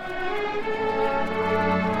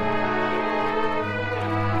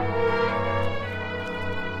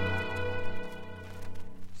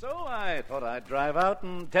 So I thought I'd drive out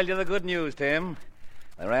and tell you the good news, Tim.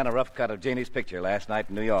 I ran a rough cut of Janie's picture last night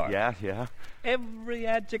in New York. Yeah? Every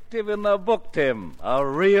adjective in the book, Tim. A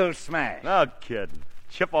real smash. No kidding.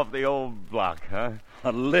 Chip off the old block, huh?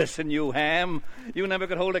 Listen, you ham. You never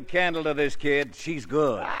could hold a candle to this kid. She's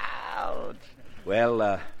good. Ouch.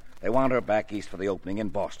 Well, they want her back east for the opening in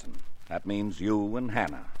Boston. That means you and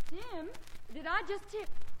Hannah. Tim, did I just tip?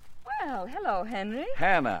 Well, hello, Henry.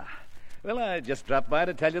 Hannah. Well, I just dropped by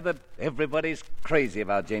to tell you that everybody's crazy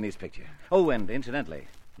about Janie's picture. Oh, and incidentally,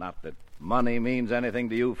 not that money means anything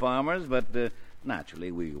to you farmers, but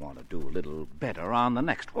naturally we want to do a little better on the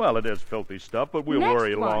next one. Well, it is filthy stuff, but we'll Next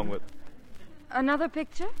worry one. along with... Another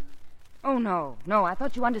picture? Oh, no. I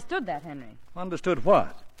thought you understood that, Henry. Understood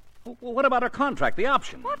what? What about our contract, the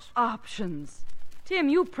options? What options? Tim,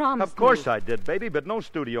 you promised Of course me. I did, baby, but no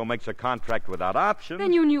studio makes a contract without options.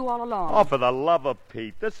 Then you knew all along. Oh, for the love of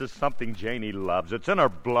Pete. This is something Janie loves. It's in her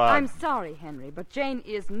blood. I'm sorry, Henry, but Jane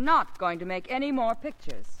is not going to make any more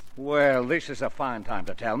pictures. Well, this is a fine time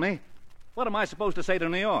to tell me. What am I supposed to say to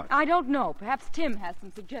New York? I don't know. Perhaps Tim has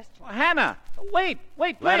some suggestions. Hannah, wait,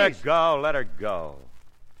 please. Let her go.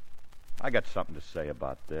 I got something to say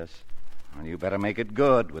about this. Well, you better make it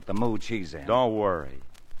good with the mood she's in. Don't worry.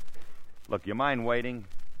 Look, you mind waiting?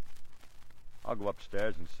 I'll go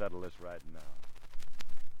upstairs and settle this right now.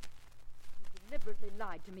 You deliberately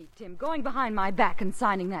lied to me, Tim, going behind my back and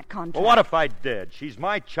signing that contract. Well, what if I did? She's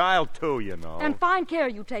my child, too, you know. And fine care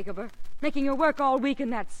you take of her, making her work all week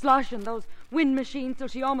in that slush and those wind machines till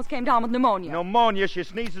she almost came down with pneumonia. Pneumonia? She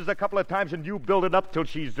sneezes a couple of times and you build it up till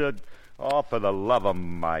she's, oh, for the love of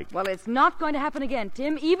Mike. Well, it's not going to happen again,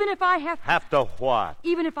 Tim, even if I have... Have to what?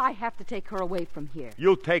 Even if I have to take her away from here.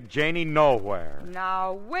 You'll take Janie nowhere.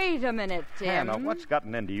 Now, wait a minute, Tim. Hannah, what's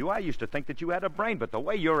gotten into you? I used to think that you had a brain, but the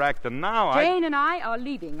way you're acting now, Jane and I are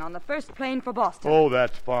leaving on the first plane for Boston. Oh,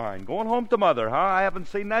 that's fine. Going home to Mother, huh? I haven't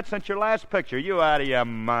seen that since your last picture. You out of your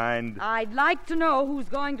mind. I'd like to know who's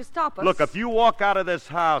going to stop us. Look, if you walk out of this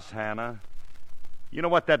house, Hannah, you know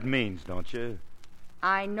what that means, don't you?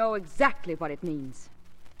 I know exactly what it means.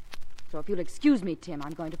 So if you'll excuse me, Tim,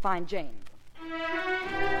 I'm going to find Jane.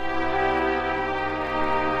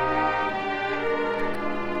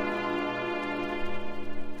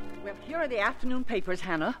 Well, here are the afternoon papers,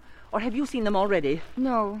 Hannah. Or have you seen them already?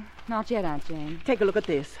 No, not yet, Aunt Jane. Take a look at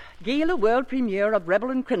this. Gala world premiere of Rebel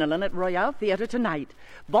and Crinoline at Royale Theatre tonight.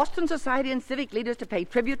 Boston society and civic leaders to pay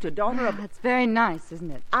tribute to daughter of... That's very nice, isn't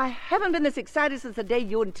it? I haven't been this excited since the day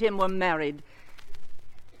you and Tim were married.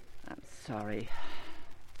 I'm sorry.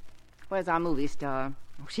 Where's our movie star?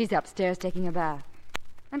 Oh, she's upstairs taking a bath.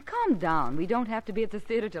 And calm down. We don't have to be at the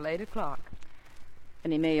theater till 8 o'clock.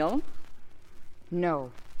 Any mail?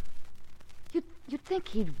 No. You'd think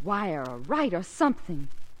he'd wire or write or something.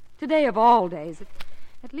 Today of all days,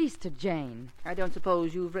 at least to Jane. I don't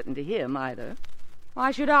suppose you've written to him either.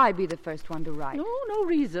 Why should I be the first one to write? No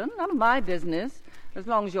reason. None of my business. As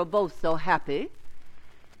long as you're both so happy.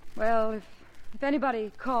 Well, if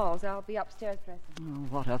anybody calls, I'll be upstairs dressing. Oh,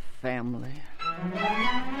 what a family.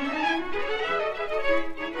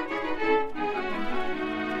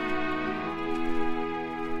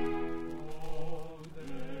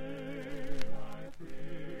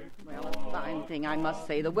 Thing, I must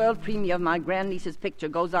say. The world premiere of my grandniece's picture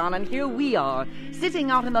goes on, and here we are, sitting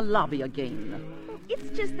out in the lobby again.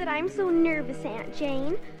 It's just that I'm so nervous, Aunt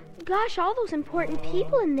Jane. Gosh, all those important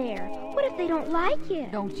people in there. What if they don't like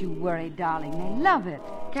it? Don't you worry, darling. They love it.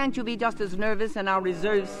 Can't you be just as nervous in our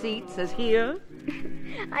reserved seats as here?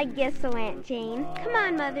 I guess so, Aunt Jane. Come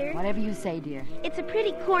on, Mother. Whatever you say, dear. It's a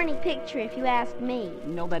pretty corny picture, if you ask me.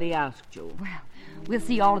 Nobody asked you. Well, We'll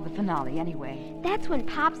see all of the finale anyway. That's when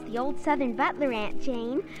Pop's the old Southern butler, Aunt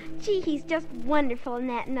Jane. Gee, he's just wonderful in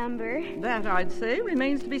that number. That, I'd say,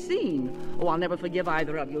 remains to be seen. Oh, I'll never forgive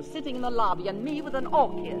either of you sitting in the lobby and me with an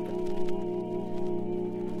orchid.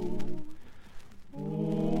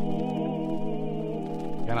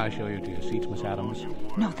 Can I show you to your seats, Miss Adams?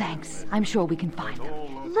 No, thanks. I'm sure we can find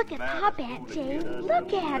them. Look at Pop, Aunt Jane.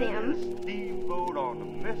 Look at him. Steamboat on the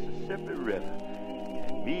Mississippi River.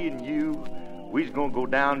 And me and you, we's gonna go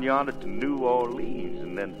down yonder to New Orleans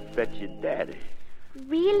and then fetch your daddy.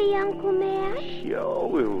 Really, Uncle Matt? Sure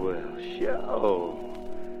we will, sure.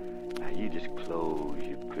 Now, you just close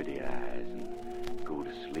your pretty eyes and go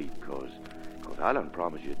to sleep, cause I done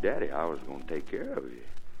promised your daddy I was gonna take care of you.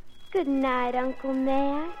 Good night, Uncle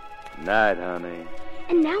Matt. Night, honey.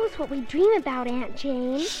 And now is what we dream about, Aunt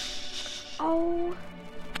Jane. Oh.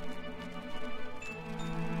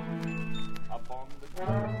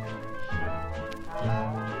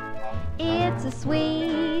 It's a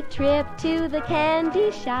sweet trip to the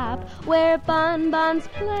candy shop where bonbons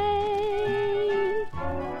play.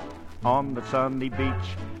 On the sunny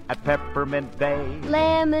beach at Peppermint Bay,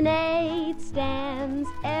 Lemonade stands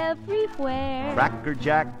everywhere. Cracker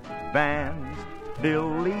Jack bands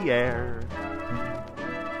fill the air.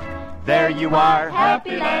 There you are,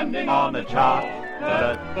 happy landing on a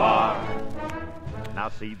chocolate bar. Now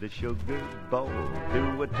see the sugar bowl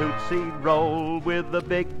do a Tootsie Roll with a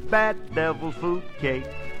big bad devil food cake.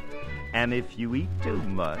 And if you eat too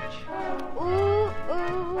much, ooh,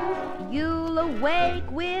 you'll awake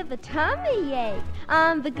with a tummy ache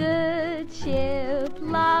on the good ship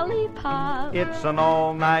Lollipop. it's an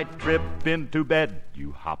all-night trip into bed.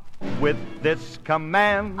 You hop with this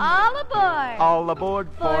command. All aboard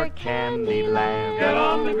for Candyland. Get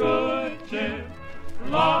on the good ship.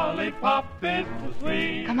 Lollipop, it was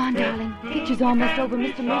sweet. Come on, darling. Picture's almost over.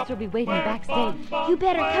 Mr. Mercer will be waiting backstage. You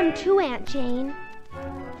better come too, Aunt Jane.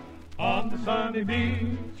 On the sunny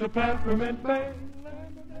beach of Peppermint Bay.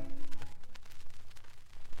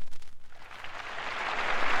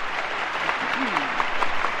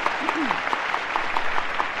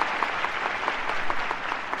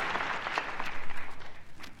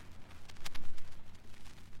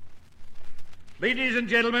 Ladies and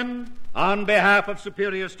gentlemen, on behalf of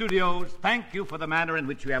Superior Studios, thank you for the manner in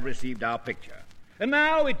which you have received our picture. And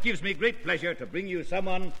now it gives me great pleasure to bring you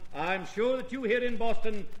someone I'm sure that you here in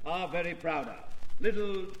Boston are very proud of.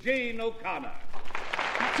 Little Jane O'Connor.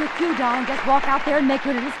 That's your cue, darling. Just walk out there and make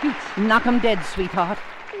your little speech. Knock 'em dead, sweetheart.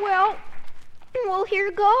 Well,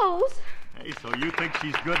 here goes. Hey, so you think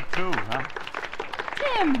she's good too, huh?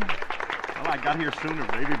 Tim! Well, I got here sooner,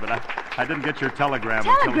 baby, but I didn't get your telegram.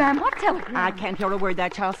 Telegram? What telegram? I can't hear a word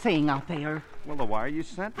that child's saying out there. Well, the wire you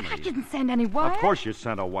sent me. I didn't send any wire. Of course you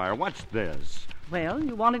sent a wire. What's this? Well,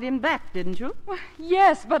 you wanted him back, didn't you? Well,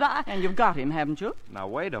 yes, but I... And you've got him, haven't you? Now,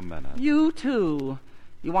 wait a minute. You, too.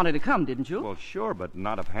 You wanted to come, didn't you? Well, sure, but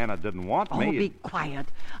not if Hannah didn't want me. Oh, be quiet.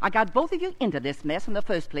 I got both of you into this mess in the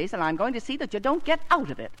first place, and I'm going to see that you don't get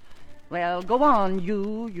out of it. Well, go on,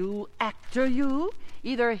 you actor, you.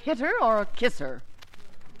 Either hit her or kiss her.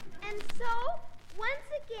 And so, once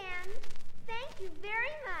again, thank you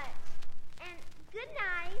very much. And good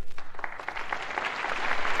night.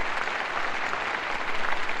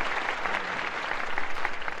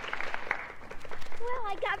 Well,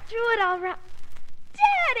 I got through it all right.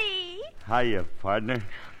 Daddy! Hiya, partner.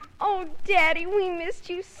 Oh, Daddy, we missed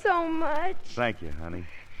you so much. Thank you, honey.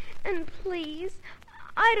 And please,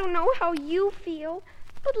 I don't know how you feel,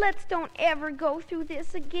 but let's don't ever go through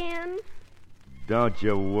this again. Don't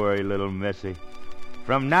you worry, little missy.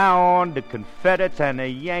 From now on, the Confederates and the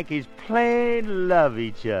Yankees plain love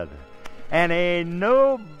each other. And ain't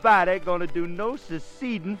nobody gonna do no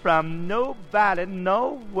seceding from nobody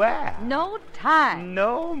nowhere. No time.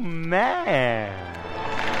 No, man.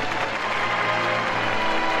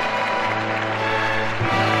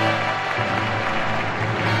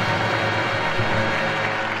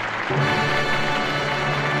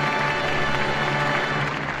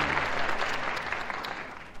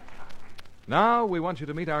 Now we want you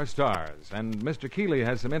to meet our stars, and Mr. Keeley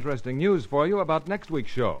has some interesting news for you about next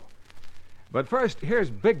week's show. But first, here's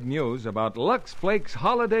big news about Lux Flakes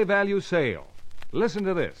Holiday Value Sale. Listen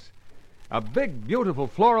to this. A big, beautiful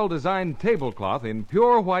floral designed tablecloth in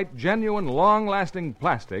pure white, genuine, long-lasting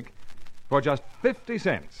plastic for just 50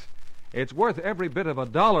 cents. It's worth every bit of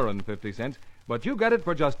 $1.50, but you get it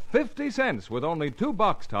for just 50 cents with only 2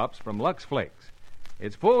 box tops from Lux Flakes.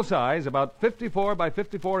 It's full size, about 54 by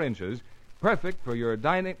 54 inches, perfect for your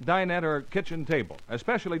dinette or kitchen table,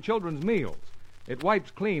 especially children's meals. It wipes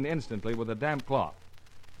clean instantly with a damp cloth.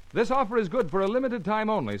 This offer is good for a limited time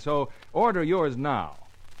only, so order yours now.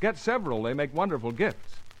 Get several. They make wonderful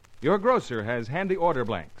gifts. Your grocer has handy order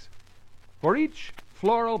blanks. For each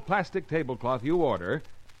floral plastic tablecloth you order,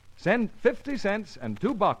 send 50 cents and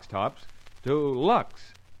 2 box tops to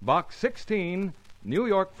Lux, Box 16, New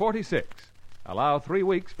York 46. Allow 3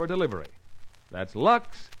 weeks for delivery. That's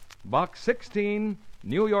Lux, Box 16,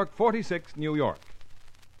 New York 46, New York.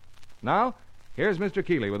 Now, here's Mr.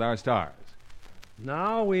 Keeley with our stars.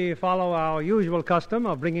 Now we follow our usual custom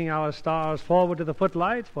of bringing our stars forward to the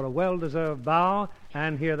footlights for a well-deserved bow,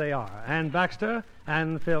 and here they are, Ann Baxter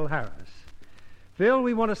and Phil Harris. Phil,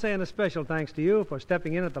 we want to say an especial thanks to you for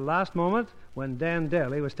stepping in at the last moment when Dan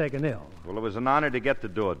Daly was taken ill. Well, it was an honor to get to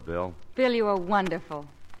do it, Bill. Phil, you were wonderful.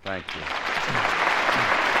 Thank you.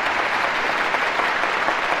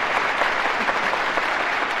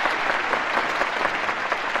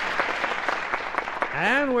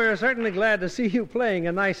 And we're certainly glad to see you playing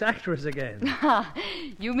a nice actress again.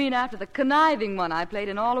 You mean after the conniving one I played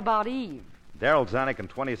in All About Eve? Darryl Zanuck and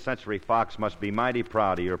 20th Century Fox must be mighty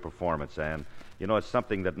proud of your performance, Ann. You know, it's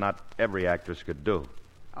something that not every actress could do.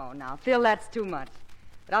 Oh, now, Phil, that's too much.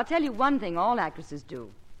 But I'll tell you one thing all actresses do.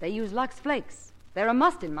 They use Lux Flakes. They're a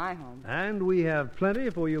must in my home. And we have plenty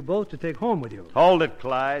for you both to take home with you. Hold it,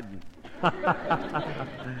 Clyde.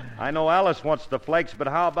 I know Alice wants the flakes, but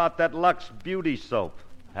how about that Lux Beauty soap?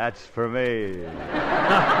 That's for me.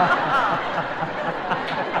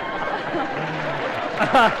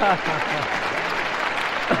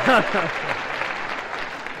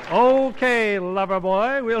 Okay, lover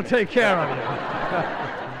boy, we'll take care of you.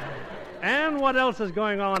 And what else is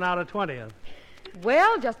going on out at 20th?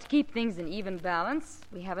 Well, just to keep things in even balance,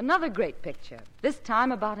 we have another great picture, this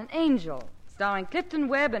time about an angel, starring Clifton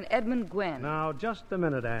Webb and Edmund Gwenn. Now, just a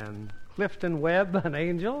minute, Ann. Clifton Webb, an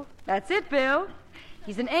angel? That's it, Bill.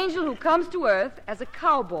 He's an angel who comes to Earth as a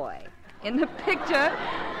cowboy. In the picture,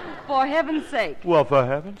 for heaven's sake. Well, for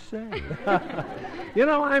heaven's sake. You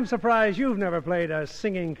know, I'm surprised you've never played a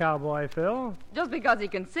singing cowboy, Phil. Just because he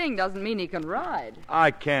can sing doesn't mean he can ride.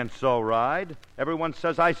 I can't so ride. Everyone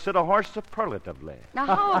says I sit a horse superlatively. Now,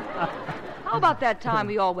 how about that time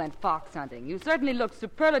we all went fox hunting? You certainly looked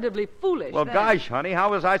superlatively foolish Well, then. gosh, honey,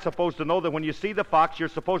 how was I supposed to know that when you see the fox, you're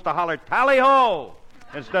supposed to holler, tally-ho,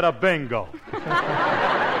 instead of bingo?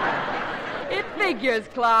 It figures,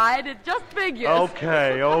 Clyde. It just figures.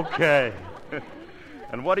 Okay.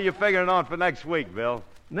 And what are you figuring on for next week, Bill?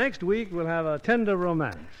 Next week, we'll have a tender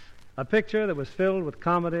romance, a picture that was filled with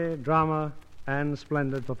comedy, drama, and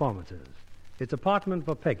splendid performances. It's Apartment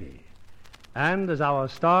for Peggy. And as our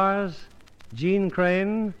stars, Gene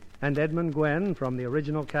Crane and Edmund Gwenn from the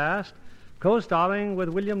original cast, co-starring with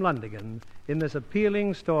William Lundigan in this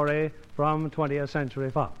appealing story from 20th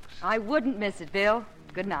Century Fox. I wouldn't miss it, Bill.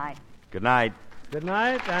 Good night. Good night. Good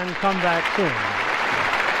night, and come back soon.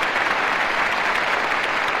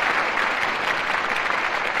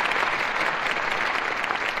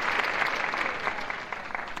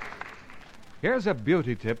 Here's a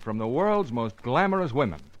beauty tip from the world's most glamorous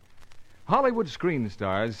women. Hollywood screen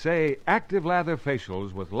stars say active lather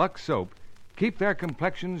facials with Lux soap keep their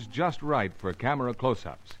complexions just right for camera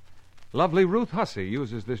close-ups. Lovely Ruth Hussey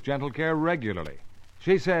uses this gentle care regularly.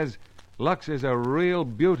 She says, Lux is a real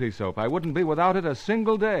beauty soap. I wouldn't be without it a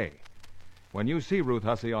single day. When you see Ruth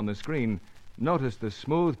Hussey on the screen, notice the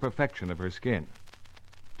smooth perfection of her skin.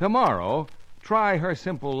 Tomorrow, try her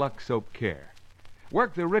simple Lux soap care.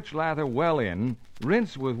 Work the rich lather well in,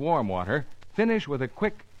 rinse with warm water, finish with a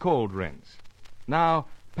quick cold rinse. Now,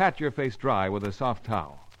 pat your face dry with a soft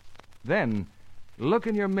towel. Then, look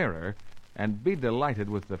in your mirror and be delighted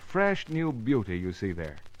with the fresh new beauty you see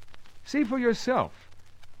there. See for yourself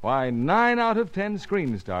why 9 out of 10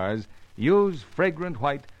 screen stars use fragrant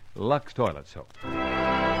white Lux toilet soap.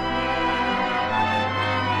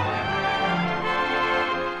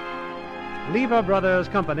 Lever Brothers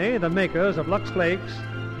Company, the makers of Lux Flakes,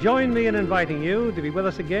 join me in inviting you to be with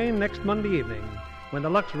us again next Monday evening when the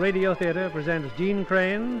Lux Radio Theater presents Gene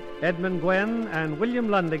Crane, Edmund Gwenn, and William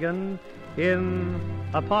Lundigan in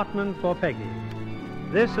Apartment for Peggy.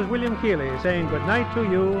 This is William Keeley saying good night to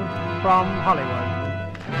you from Hollywood.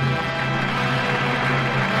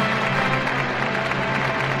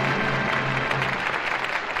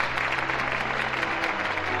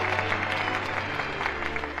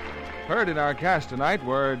 Heard in our cast tonight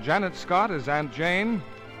were Janet Scott as Aunt Jane,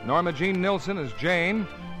 Norma Jean Nilsson as Jane,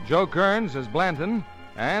 Joe Kearns as Blanton,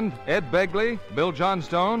 and Ed Begley, Bill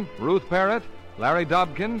Johnstone, Ruth Parrott, Larry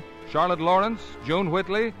Dobkin, Charlotte Lawrence, June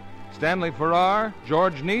Whitley, Stanley Farrar,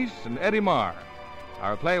 George Neese, and Eddie Marr.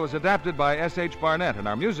 Our play was adapted by S.H. Barnett, and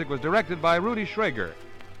our music was directed by Rudy Schrager.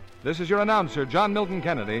 This is your announcer, John Milton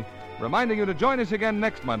Kennedy, reminding you to join us again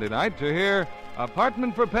next Monday night to hear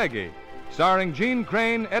Apartment for Peggy, starring Gene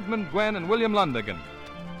Crane, Edmund Gwen, and William Lundigan.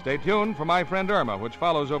 Stay tuned for My Friend Irma, which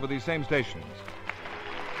follows over these same stations.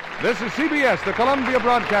 This is CBS, the Columbia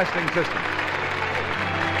Broadcasting System.